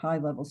what high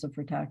levels of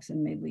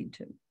frataxin may lead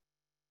to.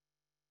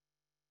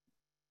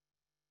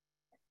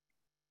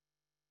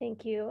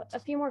 Thank you. A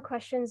few more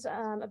questions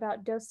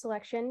about dose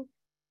selection.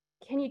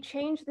 Can you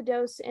change the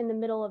dose in the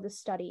middle of the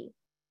study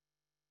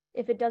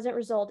if it doesn't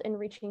result in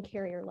reaching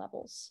carrier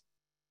levels?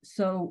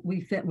 So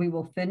we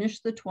will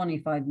finish the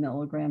 25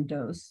 milligram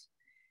dose,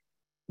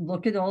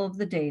 look at all of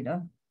the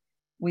data.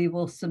 We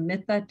will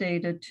submit that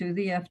data to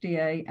the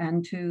FDA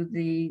and to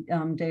the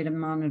data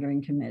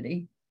monitoring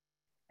committee.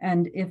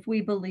 And if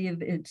we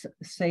believe it's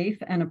safe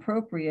and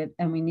appropriate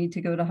and we need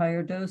to go to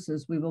higher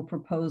doses, we will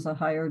propose a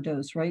higher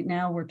dose. Right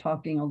now, we're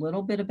talking a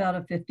little bit about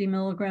a 50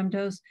 milligram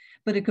dose,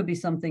 but it could be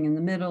something in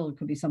the middle. It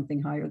could be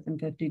something higher than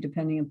 50,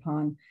 depending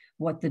upon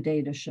what the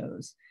data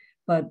shows.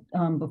 But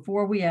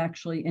before we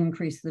actually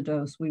increase the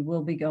dose, we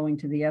will be going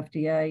to the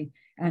FDA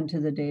and to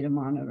the data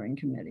monitoring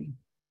committee.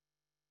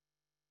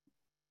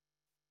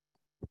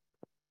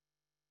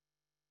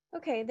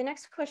 Okay, the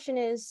next question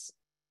is,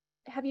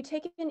 have you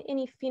taken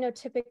any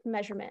phenotypic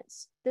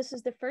measurements? This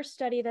is the first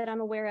study that I'm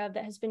aware of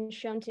that has been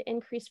shown to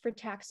increase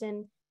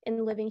frataxin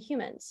in living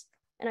humans.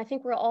 And I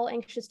think we're all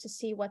anxious to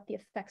see what the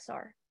effects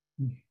are.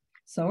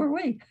 So are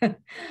we.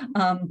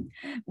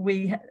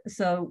 We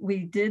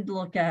did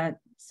look at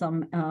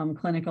some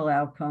clinical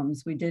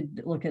outcomes. We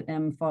did look at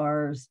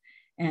mFARS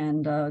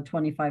and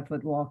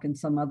 25-foot walk and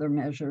some other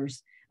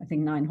measures, I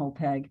think 9-hole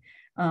peg.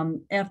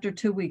 After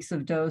 2 weeks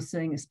of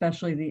dosing,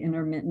 especially the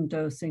intermittent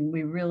dosing,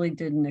 we really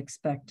didn't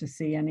expect to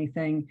see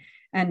anything.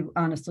 And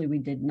honestly, we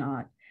did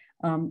not.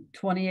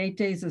 28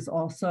 days is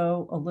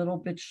also a little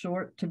bit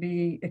short to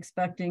be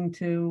expecting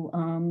to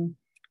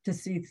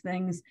see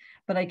things.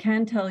 But I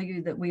can tell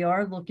you that we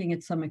are looking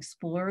at some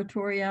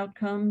exploratory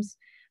outcomes.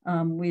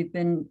 We've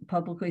been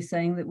publicly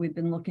saying that we've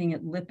been looking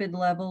at lipid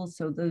levels.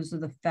 So those are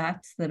the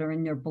fats that are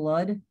in your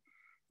blood.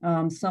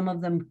 Some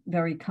of them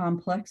very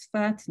complex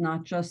fats,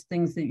 not just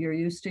things that you're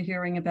used to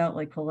hearing about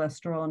like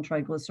cholesterol and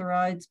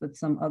triglycerides, but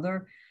some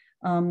other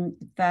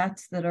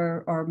fats that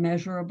are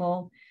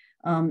measurable.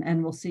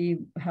 And we'll see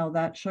how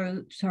that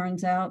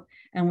turns out.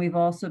 And we've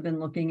also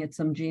been looking at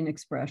some gene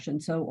expression.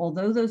 So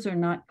although those are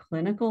not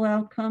clinical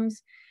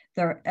outcomes,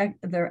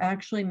 they're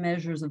actually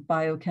measures of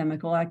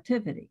biochemical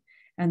activity.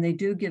 And they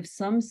do give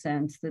some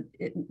sense that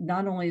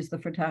not only is the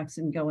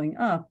frataxin going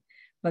up,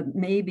 but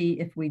maybe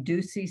if we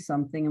do see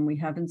something, and we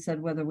haven't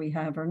said whether we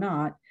have or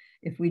not,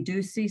 if we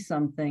do see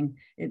something,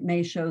 it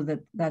may show that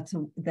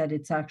that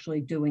it's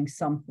actually doing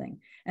something.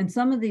 And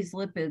some of these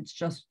lipids,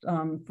 just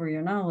for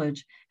your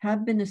knowledge,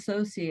 have been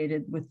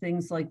associated with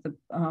things like the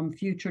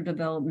future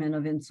development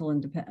of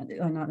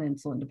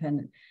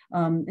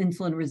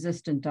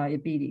insulin-resistant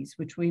diabetes,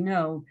 which we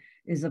know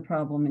is a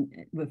problem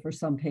for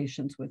some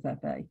patients with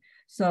FA.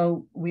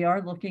 So we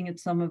are looking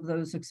at some of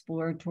those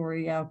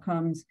exploratory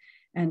outcomes.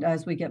 And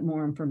as we get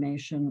more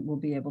information, we'll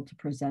be able to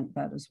present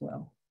that as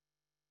well.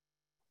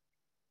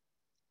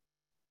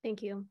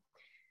 Thank you.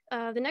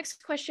 The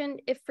next question,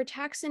 if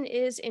frataxin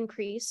is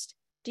increased,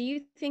 do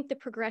you think the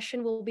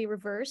progression will be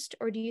reversed,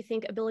 or do you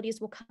think abilities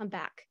will come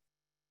back?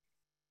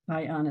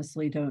 I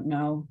honestly don't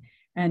know.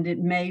 And it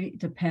may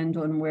depend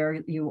on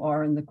where you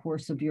are in the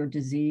course of your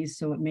disease.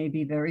 So it may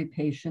be very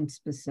patient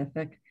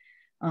specific.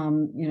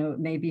 It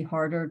may be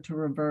harder to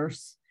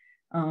reverse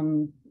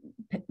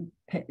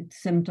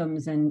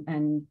symptoms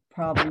and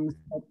problems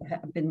that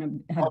have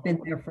been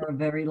there for a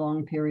very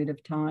long period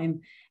of time,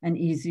 and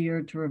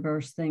easier to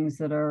reverse things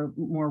that are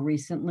more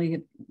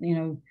recently,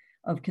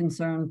 of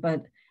concern.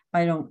 But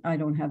I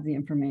don't have the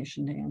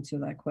information to answer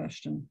that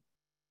question.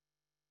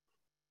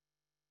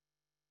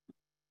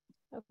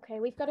 Okay,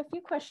 we've got a few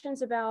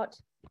questions about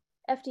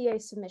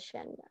FDA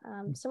submission.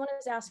 Someone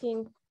is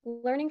asking,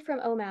 learning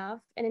from OMAV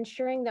and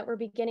ensuring that we're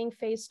beginning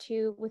phase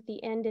 2 with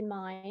the end in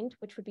mind,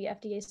 which would be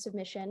FDA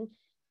submission,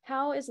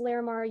 how is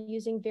Larimar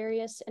using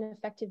various and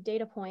effective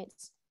data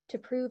points to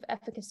prove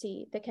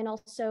efficacy that can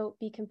also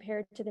be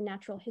compared to the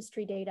natural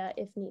history data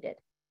if needed?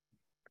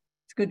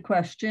 It's a good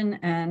question,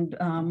 and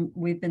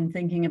we've been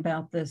thinking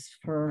about this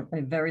for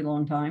a very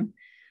long time.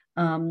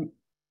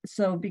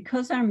 So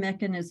because our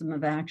mechanism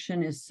of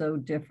action is so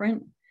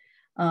different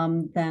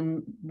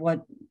than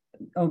what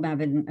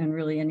OMAV and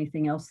really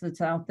anything else that's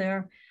out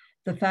there,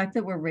 the fact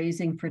that we're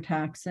raising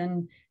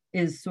frataxin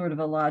is sort of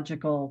a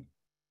logical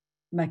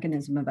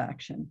mechanism of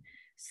action.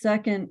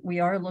 Second, we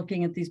are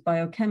looking at these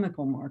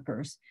biochemical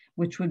markers,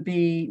 which would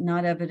be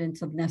not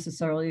evidence of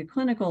necessarily a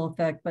clinical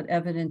effect, but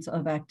evidence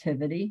of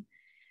activity.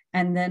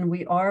 And then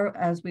we are,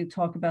 as we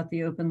talk about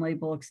the open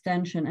label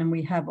extension, and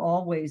we have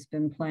always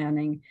been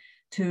planning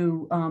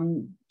to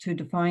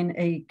define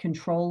a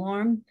control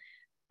arm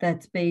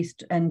that's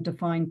based and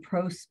defined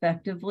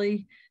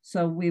prospectively.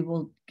 So we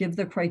will give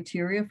the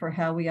criteria for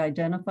how we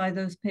identify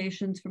those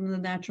patients from the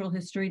natural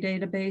history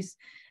database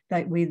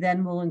that we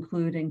then will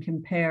include and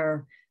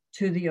compare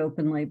to the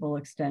open label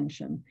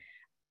extension.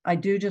 I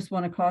do just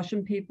want to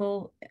caution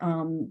people,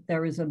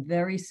 there is a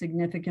very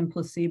significant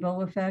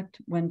placebo effect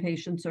when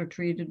patients are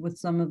treated with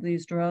some of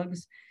these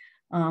drugs.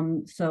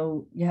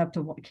 So you have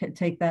to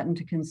take that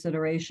into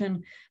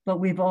consideration,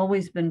 but we've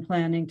always been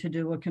planning to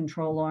do a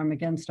control arm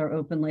against our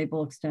open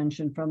label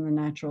extension from the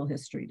natural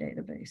history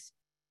database.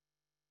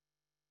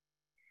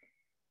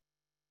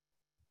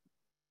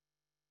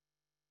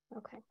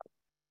 Okay.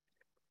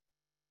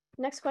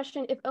 Next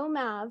question, if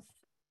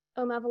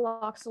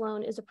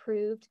omaveloxolone is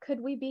approved, could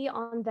we be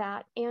on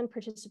that and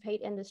participate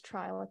in this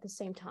trial at the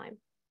same time?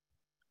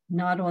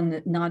 Not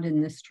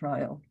in this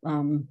trial.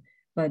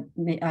 But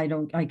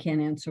I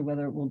can't answer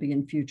whether it will be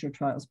in future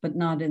trials, but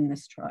not in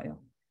this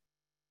trial.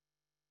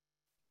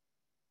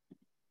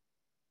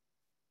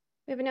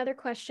 We have another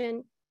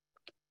question.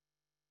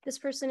 This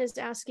person is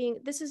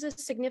asking, this is a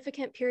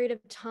significant period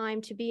of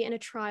time to be in a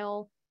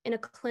trial in a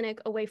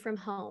clinic away from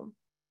home.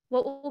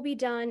 What will be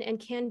done and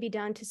can be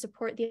done to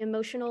support the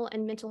emotional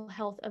and mental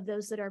health of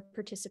those that are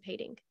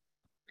participating?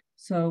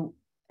 So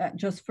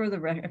just for the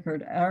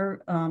record,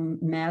 our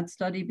MAD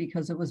study,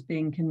 because it was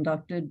being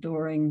conducted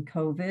during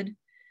COVID,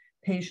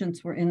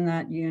 patients were in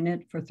that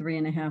unit for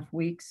 3.5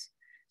 weeks.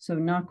 So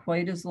not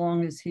quite as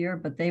long as here,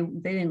 but they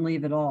didn't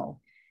leave at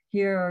all.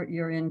 Here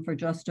you're in for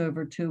just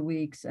over 2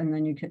 weeks, and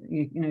then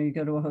you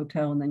go to a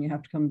hotel and then you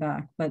have to come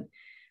back. But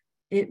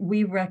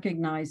we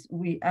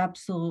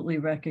absolutely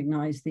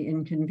recognize the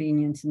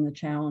inconvenience and the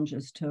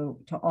challenges to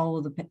all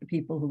of the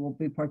people who will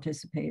be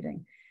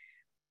participating.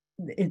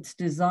 It's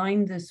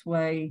designed this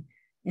way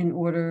in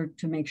order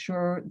to make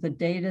sure the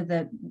data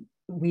that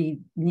we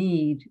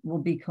need will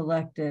be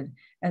collected,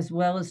 as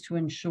well as to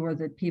ensure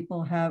that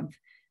people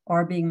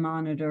are being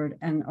monitored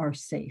and are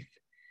safe,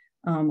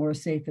 or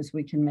as safe as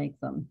we can make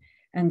them.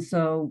 And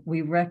so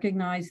we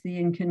recognize the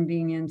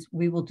inconvenience.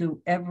 We will do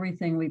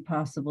everything we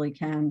possibly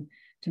can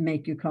to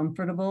make you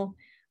comfortable,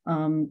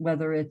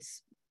 whether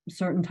it's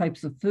certain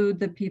types of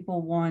food that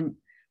people want,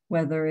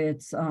 whether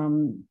it's,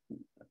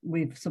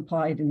 we've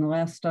supplied in the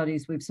last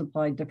studies, we've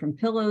supplied different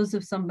pillows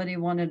if somebody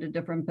wanted a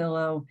different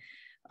pillow,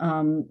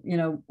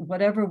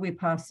 whatever we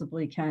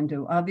possibly can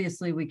do.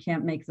 Obviously, we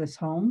can't make this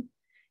home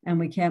and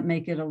we can't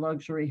make it a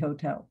luxury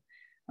hotel,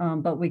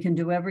 but we can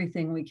do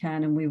everything we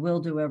can, and we will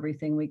do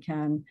everything we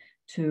can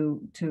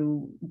to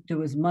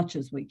do as much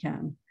as we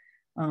can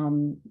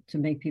to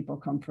make people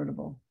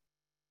comfortable.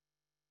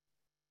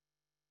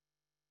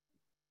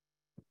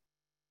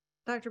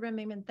 Dr.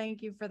 Ben-Maimon,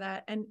 thank you for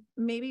that. And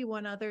maybe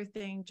one other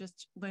thing,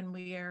 just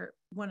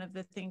one of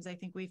the things I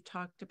think we've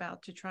talked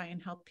about to try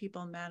and help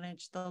people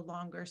manage the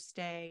longer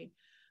stay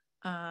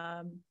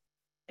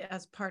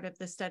as part of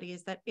the study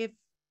is that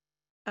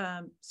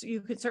so you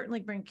could certainly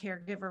bring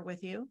caregiver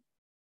with you.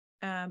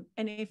 And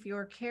if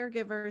your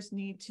caregivers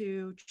need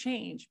to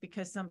change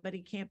because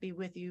somebody can't be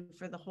with you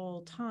for the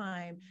whole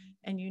time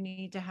and you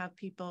need to have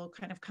people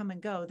kind of come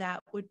and go,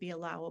 that would be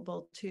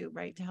allowable too,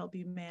 right? To help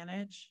you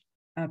manage.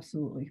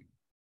 Absolutely.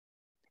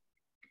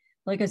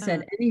 Like I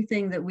said,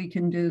 anything that we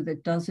can do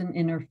that doesn't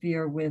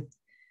interfere with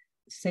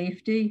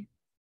safety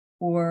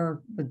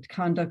or the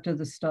conduct of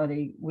the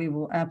study, we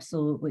will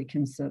absolutely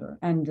consider.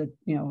 And it,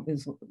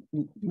 is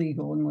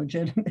legal and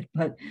legitimate,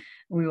 but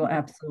we will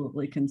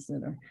absolutely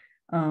consider.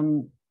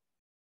 you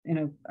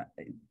know,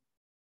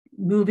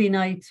 movie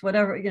nights,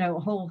 whatever, you know, a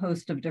whole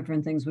host of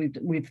different things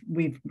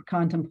we've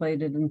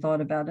contemplated and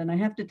thought about. And I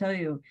have to tell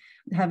you,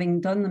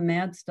 having done the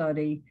MAD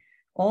study,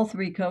 all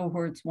 3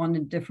 cohorts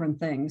wanted different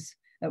things.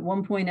 At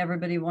one point,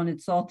 everybody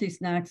wanted salty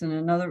snacks, and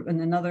in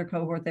another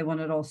cohort, they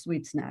wanted all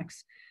sweet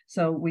snacks.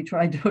 So we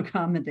tried to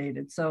accommodate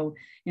it. So,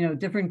 you know,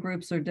 different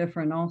groups are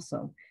different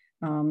also.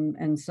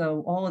 And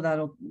so all of that,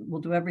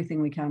 we'll do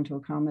everything we can to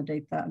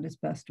accommodate that as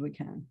best we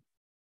can.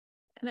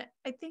 And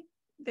I think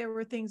there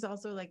were things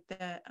also like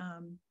that.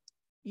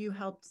 You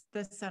helped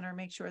the center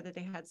make sure that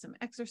they had some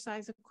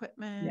exercise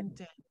equipment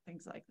and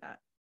things like that.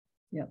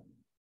 Yep.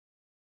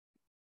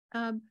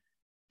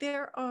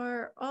 There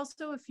are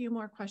also a few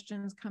more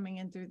questions coming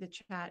in through the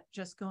chat,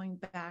 just going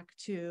back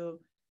to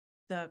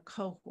the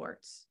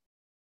cohorts.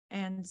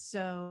 And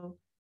so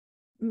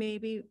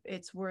maybe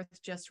it's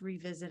worth just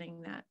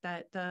revisiting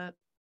that the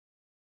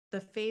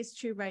phase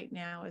 2 right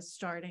now is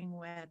starting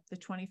with the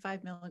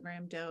 25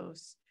 milligram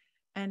dose.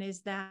 And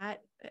is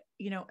that,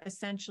 you know,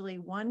 essentially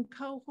one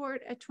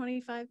cohort at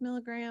 25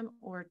 milligram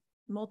or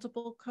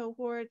multiple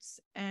cohorts?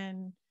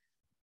 And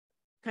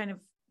kind of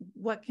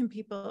what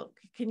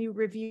can you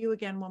review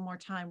again one more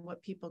time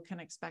what people can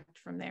expect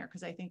from there?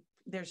 Because I think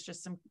there's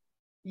just some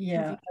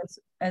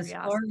as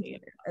far as,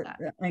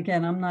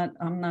 again, I'm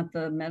not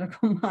the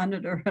medical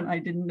monitor, and I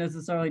didn't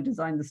necessarily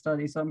design the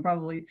study, so I'm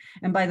probably,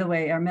 and by the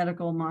way, our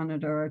medical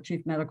monitor, our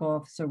chief medical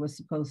officer, was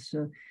supposed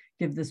to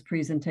give this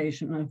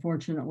presentation.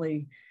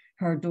 Unfortunately,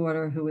 her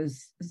daughter, who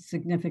is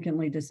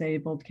significantly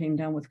disabled, came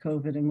down with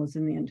COVID and was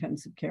in the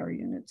intensive care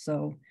unit,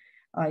 so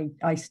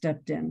I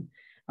stepped in.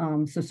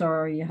 So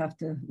sorry, you have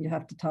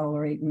to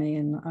tolerate me,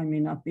 and I may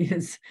not be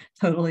as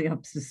totally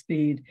up to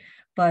speed,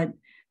 but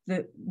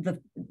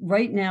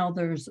right now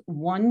there's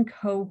one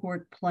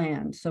cohort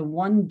planned, so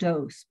one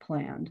dose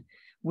planned,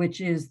 which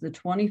is the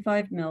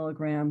 25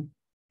 milligram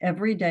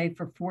every day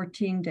for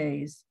 14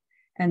 days,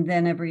 and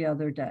then every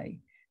other day.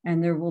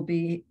 And there will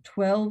be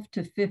 12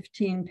 to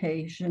 15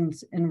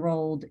 patients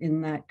enrolled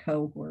in that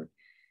cohort.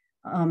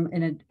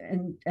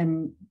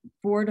 And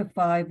 4 to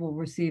 5 will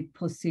receive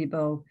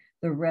placebo.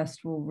 The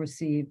rest will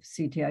receive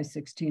CTI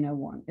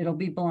 1601. It'll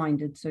be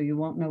blinded, so you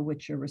won't know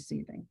which you're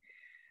receiving.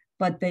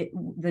 But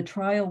the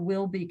trial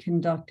will be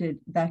conducted,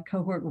 that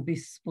cohort will be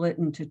split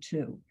into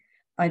 2.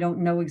 I don't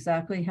know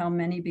exactly how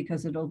many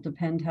because it'll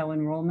depend how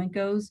enrollment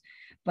goes,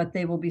 but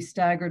they will be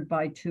staggered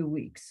by 2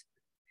 weeks.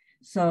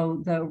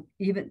 So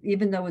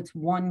even though it's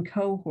one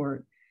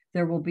cohort,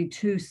 there will be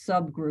 2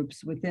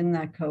 subgroups within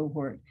that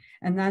cohort.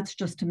 And that's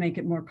just to make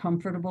it more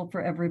comfortable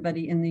for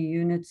everybody in the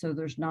unit. So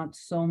there's not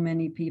so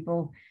many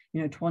people,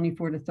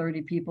 24 to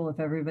 30 people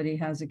if everybody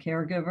has a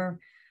caregiver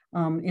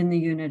in the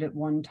unit at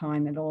one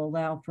time. It'll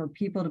allow for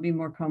people to be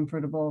more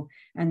comfortable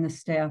and the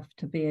staff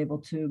to be able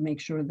to make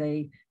sure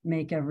they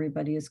make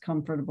everybody as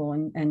comfortable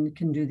and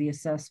can do the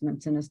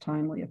assessments in as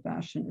timely a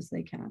fashion as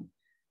they can.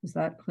 Is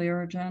that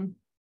clearer, Jen?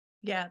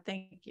 Yeah,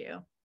 thank you.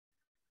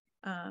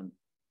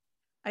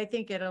 I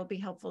think it'll be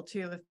helpful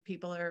too if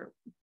people are,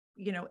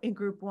 in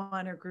group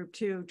 1 or group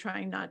 2,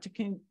 trying not to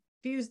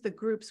confuse the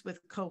groups with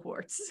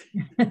cohorts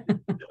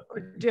or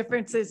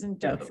differences in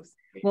dose. Yes.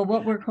 Well,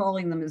 what we're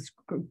calling them is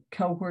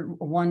cohort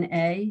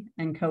 1A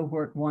and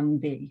cohort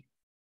 1B.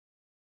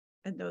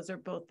 And those are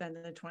both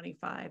then the 25.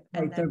 Right,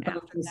 and they're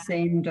both the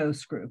same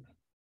dose group.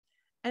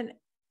 And,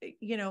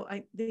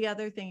 the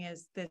other thing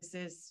is, this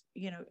is,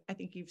 I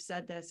think you've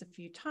said this a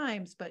few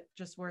times, but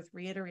just worth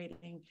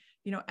reiterating,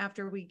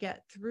 after we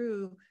get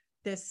through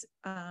this,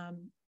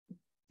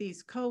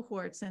 these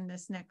cohorts and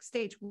this next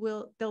stage,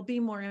 there'll be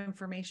more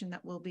information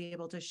that we'll be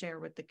able to share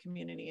with the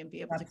community and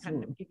be able Absolutely. to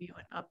kind of give you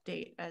an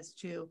update as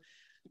to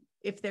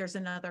if there's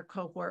another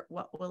cohort,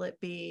 what will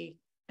it be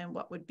and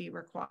what would be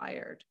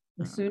required.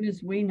 As soon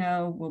as we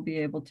know, we'll be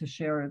able to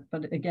share it.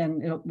 But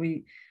again, what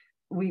we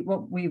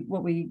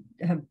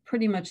have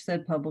pretty much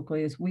said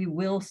publicly is we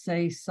will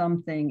say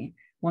something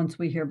once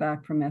we hear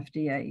back from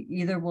FDA.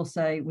 Either we'll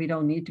say we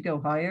don't need to go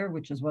higher,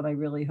 which is what I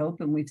really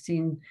hope, and we've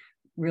seen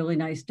really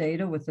nice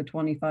data with the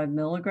 25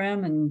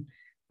 milligram, and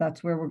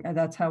that's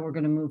how we're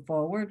going to move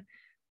forward.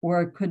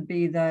 Or it could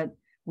be that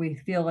we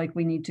feel like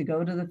we need to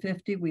go to the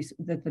 50,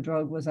 that the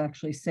drug was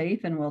actually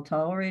safe and well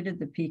tolerated,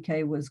 the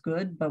PK was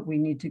good, but we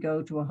need to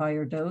go to a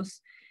higher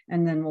dose.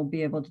 And then we'll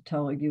be able to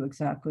tell you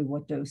exactly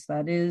what dose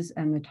that is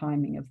and the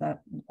timing of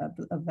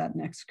that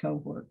next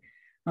cohort.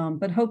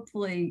 But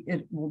hopefully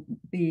it will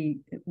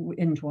be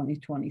in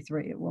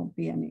 2023. It won't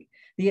be any.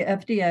 The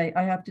FDA,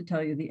 I have to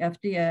tell you, the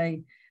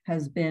FDA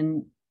has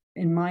been,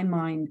 in my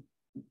mind,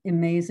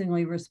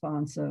 amazingly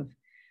responsive.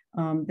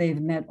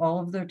 They've met all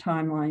of their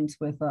timelines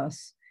with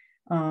us.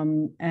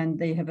 And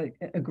they have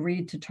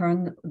agreed to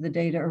turn the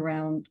data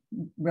around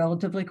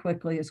relatively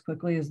quickly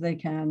as they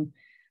can,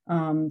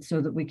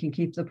 so that we can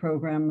keep the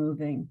program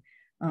moving.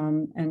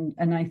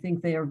 And I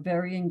think they are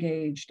very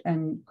engaged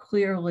and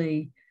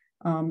clearly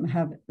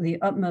have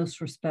the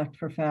utmost respect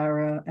for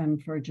FARA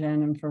and for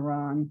Jen and for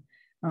Ron,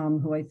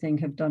 who I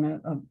think have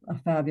done a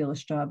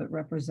fabulous job at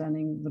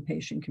representing the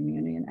patient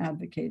community and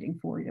advocating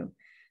for you.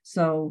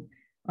 So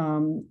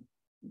The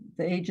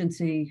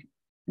agency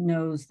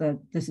knows that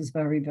this is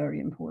very, very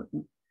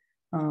important.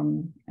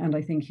 And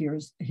I think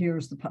here's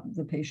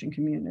the patient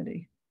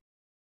community.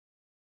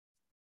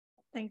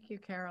 Thank you,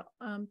 Carol.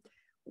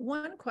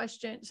 One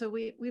question, so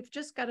we've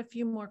just got a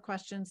few more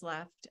questions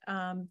left.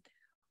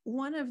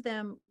 One of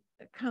them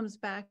comes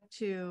back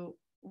to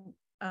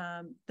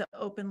the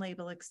open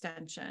label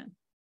extension.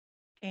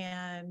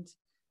 And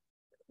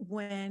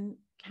when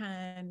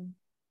can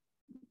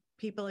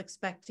people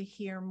expect to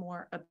hear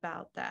more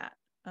about that?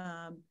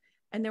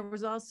 And there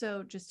was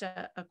also just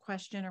a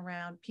question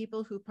around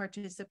people who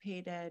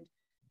participated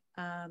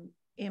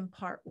in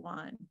part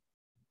 1.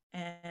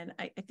 And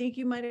I think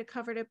you might have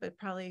covered it, but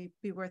probably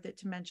be worth it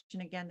to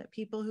mention again that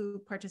people who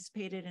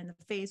participated in the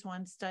phase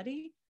 1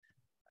 study,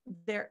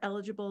 they're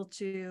eligible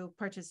to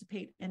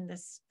participate in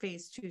this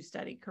phase 2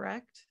 study,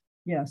 correct?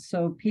 Yes,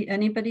 so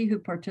anybody who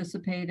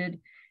participated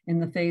in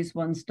the phase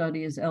 1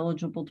 study is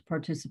eligible to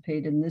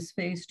participate in this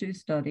phase 2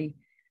 study,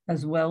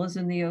 as well as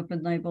in the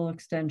open label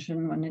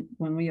extension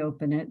when we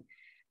open it,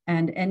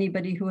 and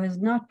anybody who has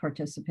not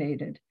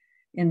participated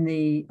in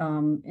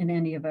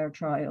any of our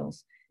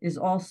trials is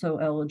also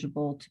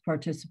eligible to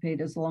participate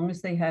as long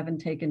as they haven't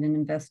taken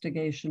an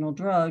investigational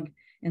drug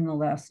in the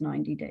last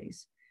 90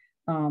 days.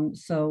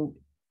 So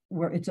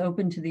it's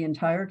open to the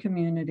entire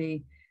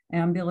community,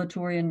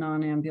 ambulatory and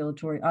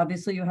non-ambulatory.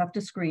 Obviously, you have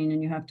to screen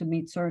and you have to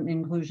meet certain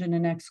inclusion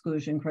and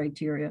exclusion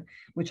criteria,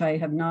 which I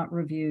have not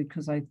reviewed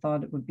because I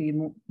thought it would be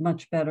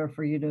much better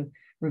for you to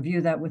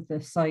review that with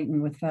the site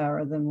and with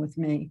FARA than with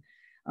me.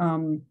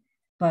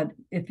 But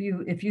if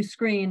you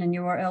screen and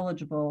you are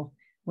eligible,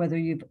 whether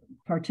you've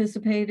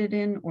participated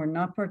in or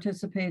not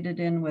participated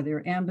in, whether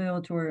you're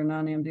ambulatory or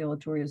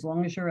non-ambulatory, as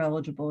long as you're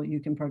eligible, you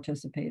can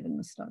participate in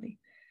the study.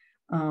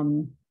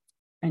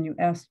 And you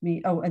asked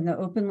me, and the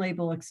open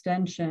label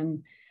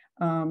extension,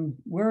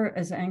 we're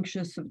as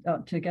anxious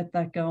to get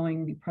that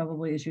going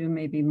probably as you,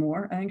 maybe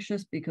more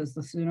anxious, because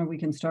the sooner we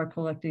can start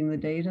collecting the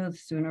data, the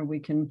sooner we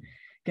can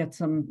get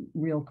some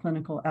real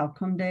clinical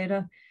outcome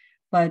data.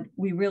 But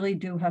we really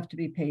do have to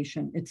be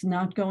patient. It's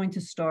not going to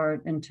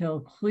start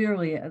until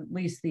clearly, at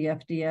least the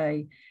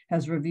FDA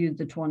has reviewed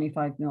the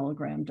 25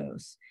 milligram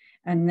dose.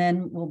 And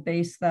then we'll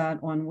base that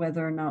on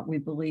whether or not we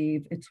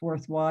believe it's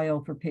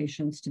worthwhile for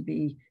patients to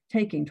be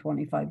taking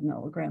 25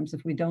 milligrams.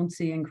 If we don't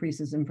see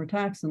increases in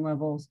frataxin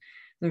levels,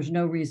 there's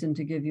no reason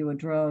to give you a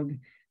drug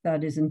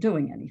that isn't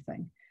doing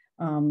anything.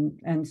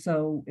 And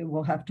so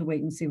we'll have to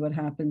wait and see what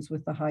happens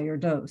with the higher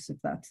dose, if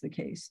that's the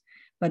case.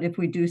 But if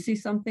we do see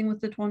something with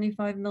the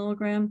 25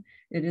 milligram,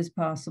 it is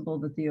possible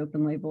that the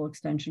open label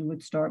extension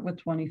would start with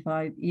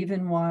 25,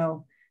 even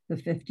while the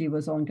 50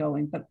 was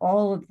ongoing. But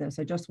all of this,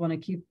 I just want to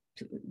keep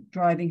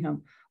driving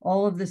home,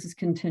 all of this is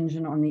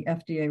contingent on the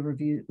FDA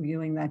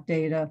reviewing that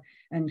data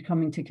and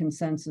coming to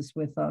consensus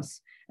with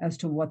us as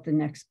to what the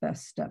next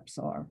best steps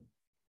are.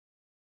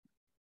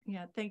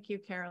 Yeah, thank you,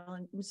 Carol.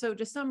 And so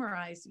to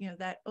summarize,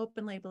 that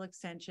open label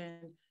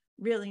extension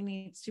really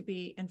needs to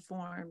be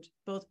informed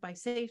both by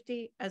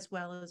safety as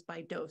well as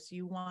by dose.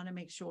 You want to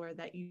make sure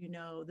that you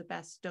know the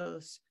best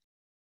dose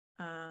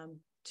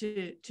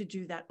to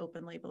do that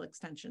open label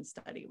extension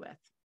study with.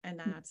 And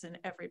that's in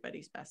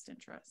everybody's best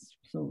interest.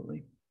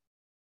 Absolutely.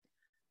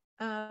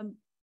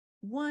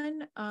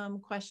 One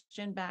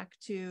question back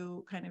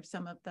to kind of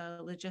some of the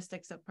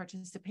logistics of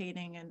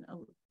participating and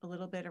a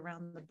little bit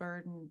around the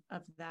burden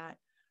of that.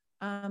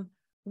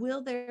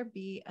 Will there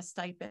be a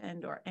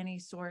stipend or any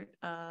sort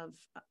of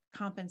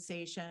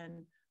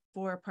compensation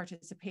for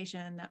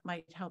participation that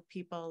might help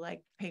people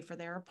like pay for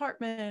their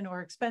apartment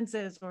or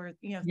expenses or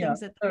things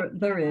that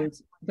there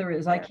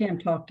is. I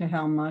can't talk to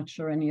how much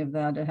or any of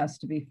that. It has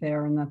to be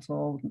fair, and that's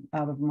all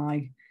out of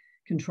my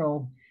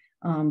control.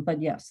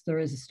 But yes, there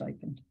is a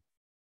stipend.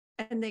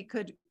 And they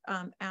could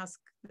ask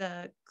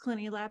the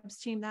CliniLabs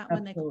team that Absolutely.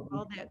 When they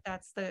call,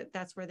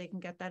 that's where they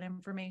can get that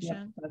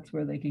information. Yep, that's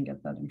where they can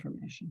get that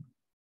information.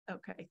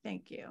 Okay,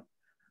 thank you.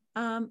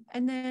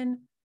 And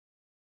then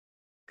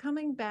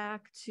coming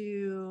back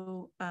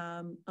to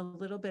a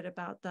little bit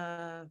about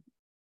the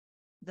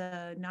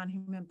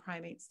non-human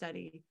primate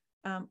study,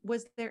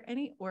 was there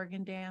any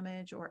organ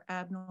damage or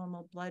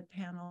abnormal blood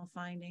panel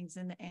findings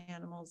in the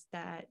animals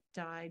that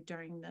died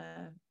during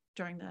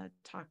the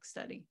tox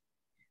study?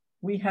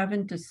 We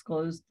haven't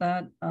disclosed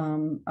that.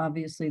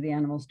 Obviously, the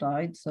animals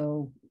died,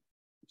 so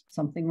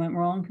something went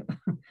wrong.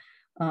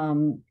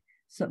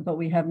 But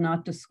we have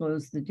not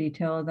disclosed the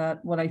detail of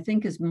that. What I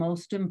think is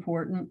most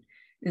important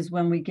is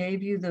when we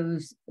gave you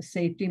those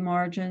safety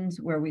margins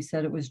where we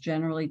said it was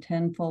generally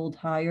 10-fold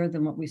higher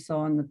than what we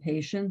saw in the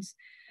patients,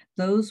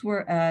 those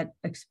were at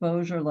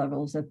exposure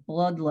levels, at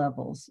blood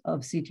levels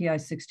of CTI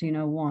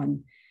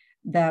 1601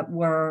 that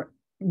were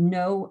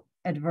no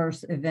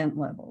adverse event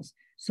levels.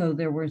 So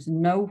there was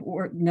no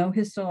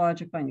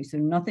histologic findings. So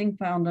nothing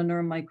found under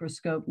a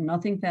microscope,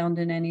 nothing found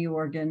in any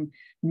organ,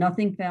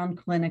 nothing found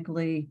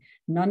clinically,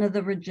 none of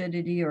the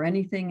rigidity or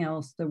anything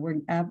else.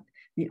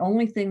 The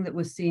only thing that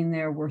was seen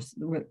there were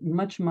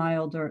much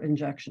milder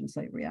injection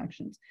site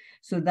reactions.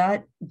 So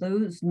that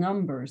those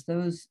numbers,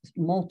 those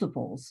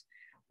multiples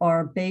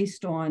are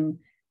based on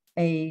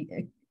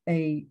a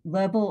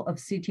level of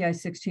CTI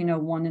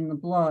 1601 in the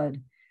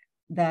blood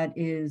that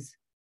is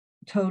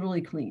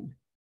totally clean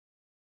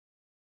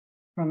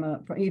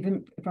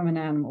even from an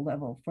animal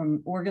level,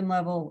 from organ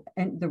level,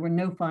 and there were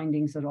no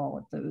findings at all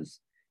at those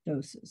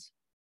doses.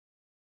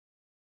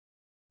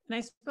 And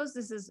I suppose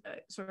this is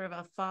sort of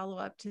a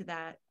follow-up to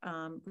that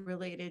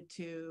related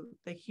to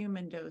the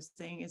human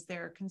dosing. Is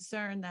there a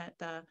concern that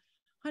the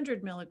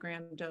 100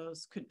 milligram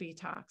dose could be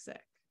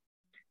toxic?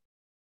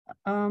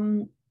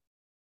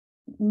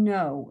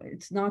 No,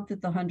 it's not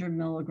that the 100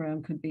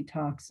 milligram could be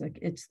toxic.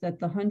 It's that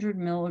the 100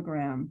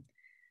 milligram,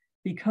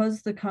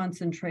 because the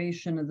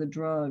concentration of the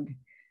drug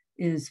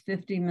is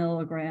 50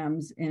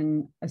 milligrams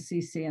in a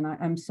cc, and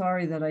I'm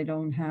sorry that I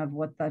don't have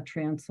what that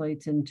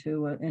translates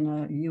into in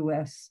a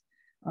US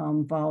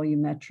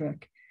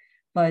volumetric,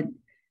 but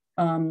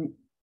the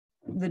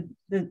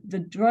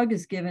drug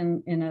is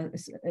given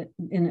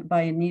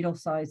by a needle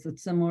size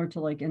that's similar to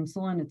like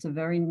insulin. It's a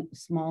very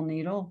small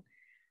needle.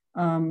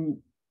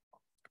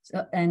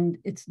 And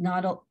it's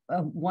not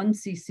a 1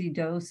 cc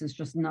dose is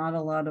just not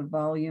a lot of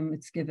volume.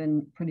 It's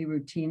given pretty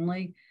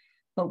routinely.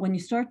 But when you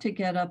start to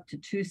get up to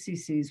 2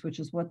 cc's, which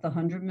is what the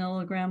 100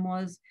 milligram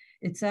was,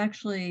 it's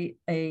actually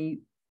a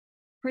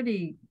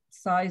pretty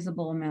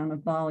sizable amount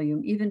of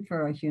volume, even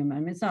for a human.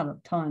 I mean, it's not a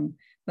ton,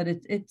 but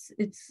it's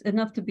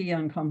enough to be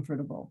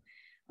uncomfortable.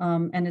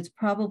 And it's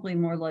probably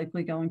more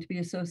likely going to be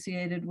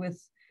associated with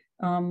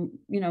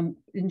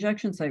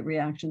injection site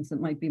reactions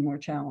that might be more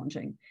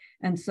challenging.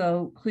 And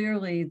so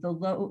clearly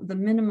the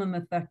minimum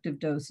effective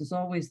dose is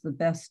always the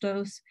best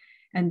dose.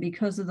 And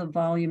because of the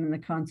volume and the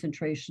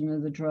concentration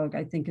of the drug,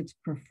 I think it's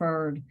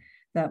preferred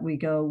that we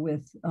go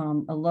with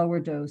a lower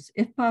dose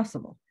if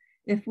possible.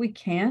 If we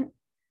can't,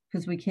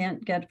 because we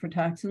can't get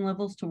frataxin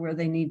levels to where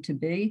they need to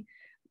be,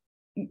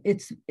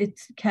 it's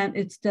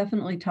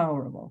definitely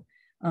tolerable.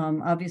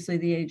 Obviously,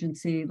 the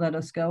agency let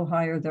us go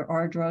higher. There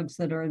are drugs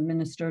that are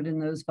administered in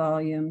those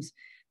volumes,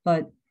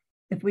 but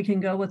if we can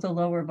go with a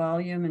lower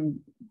volume and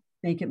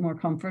make it more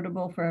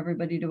comfortable for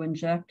everybody to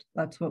inject,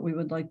 that's what we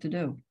would like to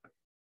do.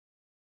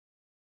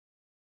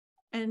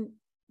 And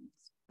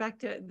back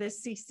to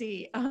this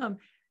cc,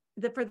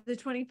 for the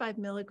 25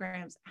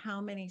 milligrams, how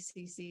many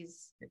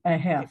cc's? A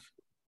half.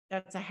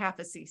 That's a half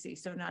a cc,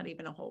 so not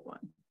even a whole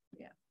one.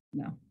 Yeah.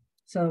 No.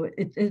 So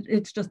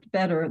it's just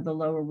better the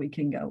lower we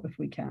can go if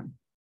we can.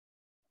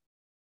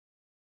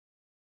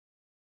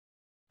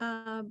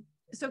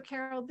 So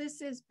Carol,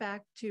 this is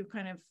back to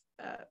kind of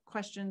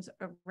questions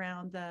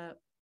around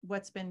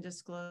what's been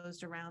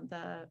disclosed around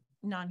the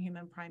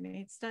non-human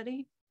primate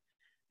study.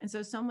 And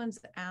so someone's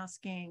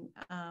asking,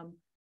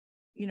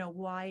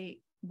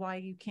 why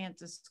you can't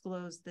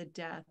disclose the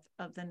death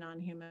of the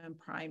non-human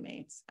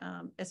primates,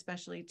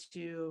 especially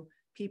to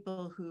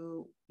people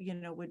who,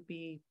 would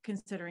be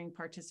considering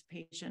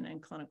participation in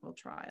clinical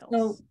trials.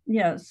 So,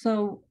 yeah.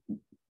 So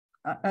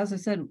as I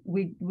said,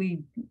 we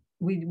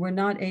were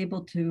not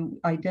able to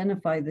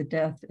identify the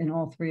death in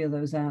all 3 of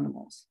those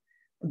animals,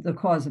 the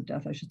cause of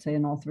death, I should say,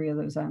 in all 3 of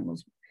those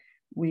animals.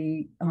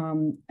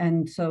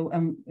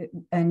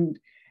 And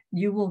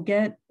you will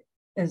get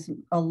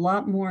a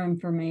lot more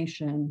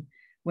information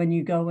when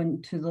you go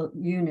into the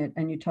unit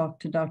and you talk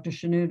to Dr.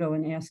 Shanudo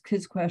and ask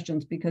his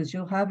questions, because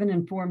you'll have an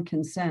informed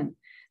consent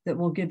that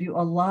will give you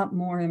a lot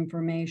more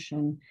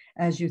information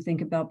as you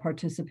think about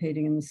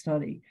participating in the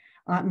study.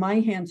 My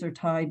hands are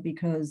tied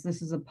because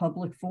this is a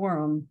public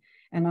forum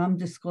and I'm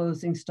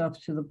disclosing stuff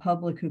to the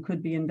public who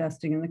could be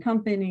investing in the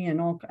company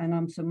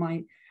I'm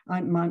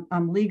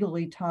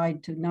legally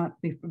tied to not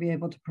be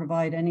able to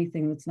provide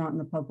anything that's not in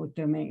the public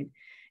domain.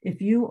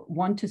 If you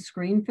want to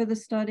screen for the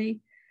study,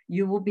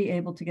 you will be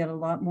able to get a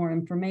lot more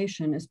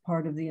information as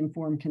part of the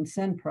informed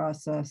consent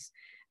process.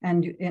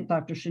 And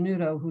Dr.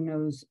 Shanudo, who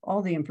knows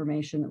all the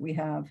information that we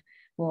have,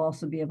 will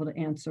also be able to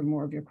answer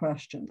more of your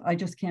questions. I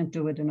just can't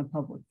do it in a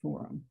public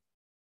forum.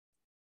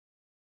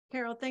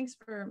 Carol, thanks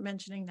for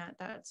mentioning that.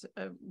 That's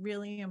a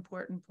really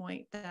important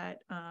point that,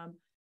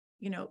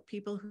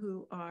 people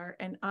who are,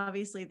 and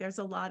obviously there's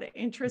a lot of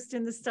interest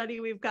in the study.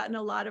 We've gotten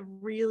a lot of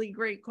really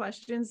great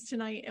questions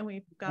tonight, and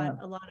we've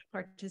got a lot of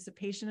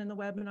participation in the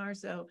webinar.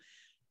 So,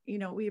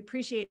 we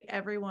appreciate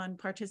everyone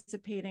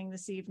participating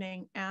this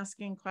evening,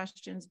 asking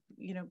questions,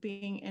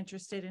 being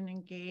interested and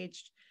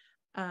engaged.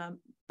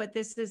 But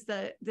this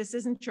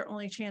isn't your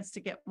only chance to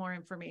get more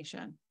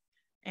information.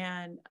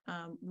 And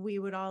we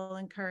would all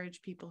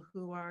encourage people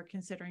who are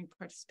considering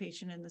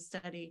participation in the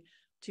study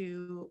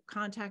to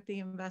contact the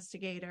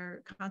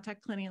investigator,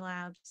 contact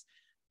CliniLabs.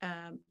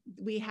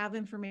 We have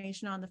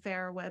information on the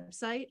FARA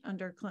website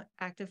under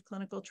active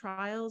clinical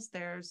trials.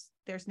 There's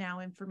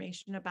now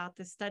information about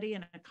this study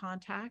and a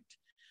contact.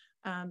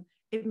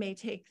 It may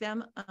take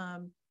them,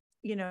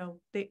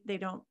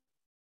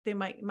 they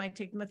might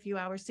take them a few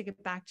hours to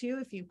get back to you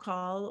if you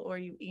call or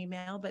you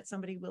email, but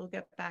somebody will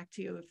get back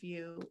to you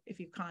if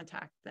you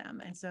contact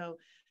them. And so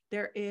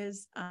there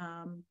is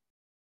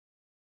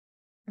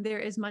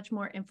much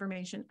more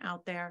information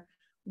out there.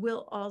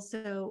 we'll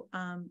also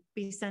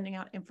be sending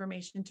out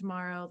information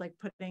tomorrow, like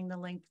putting the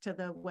link to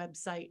the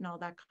website and all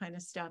that kind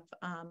of stuff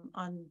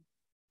on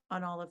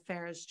all of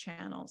FARA's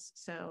channels.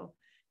 So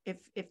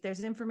if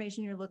there's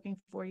information you're looking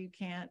for, you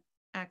can't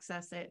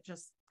access it,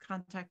 just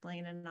contact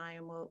Lane and I,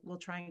 and we'll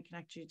try and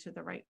connect you to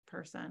the right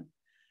person.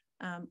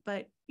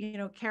 But, you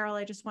know, Carol,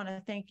 I just want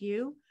to thank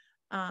you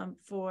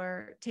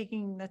for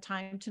taking the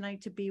time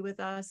tonight to be with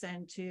us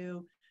and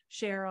to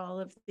share all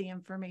of the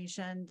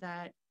information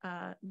that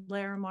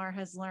Larimar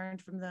has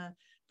learned from the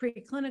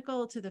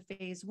preclinical to the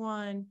phase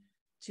 1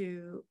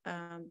 to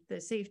the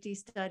safety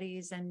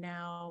studies, and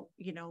now,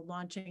 you know,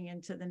 launching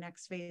into the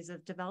next phase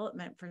of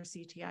development for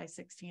CTI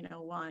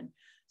 1601.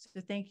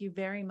 So thank you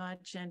very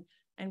much,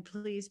 and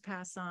please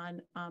pass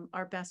on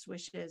our best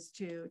wishes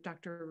to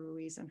Dr.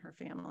 Ruiz and her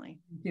family.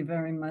 Thank you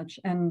very much.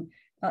 And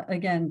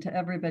again, to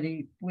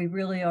everybody, we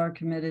really are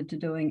committed to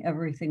doing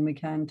everything we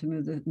can to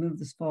move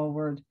this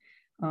forward.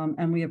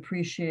 And we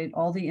appreciate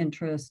all the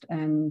interest,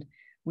 and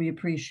we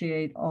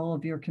appreciate all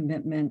of your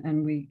commitment,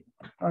 and we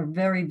are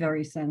very,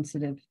 very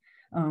sensitive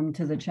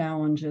to the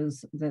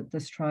challenges that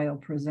this trial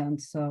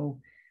presents. So,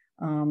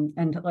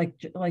 and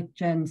like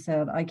Jen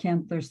said,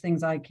 there's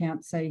things I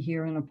can't say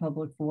here in a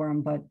public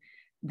forum, but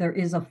there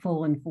is a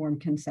full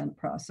informed consent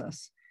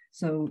process.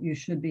 So you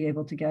should be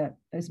able to get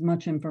as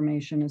much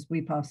information as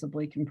we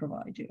possibly can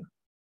provide you.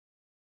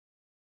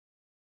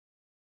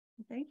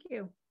 Thank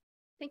you.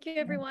 Thank you,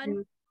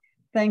 everyone.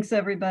 Thanks,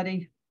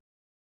 everybody.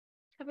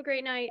 Have a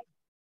great night.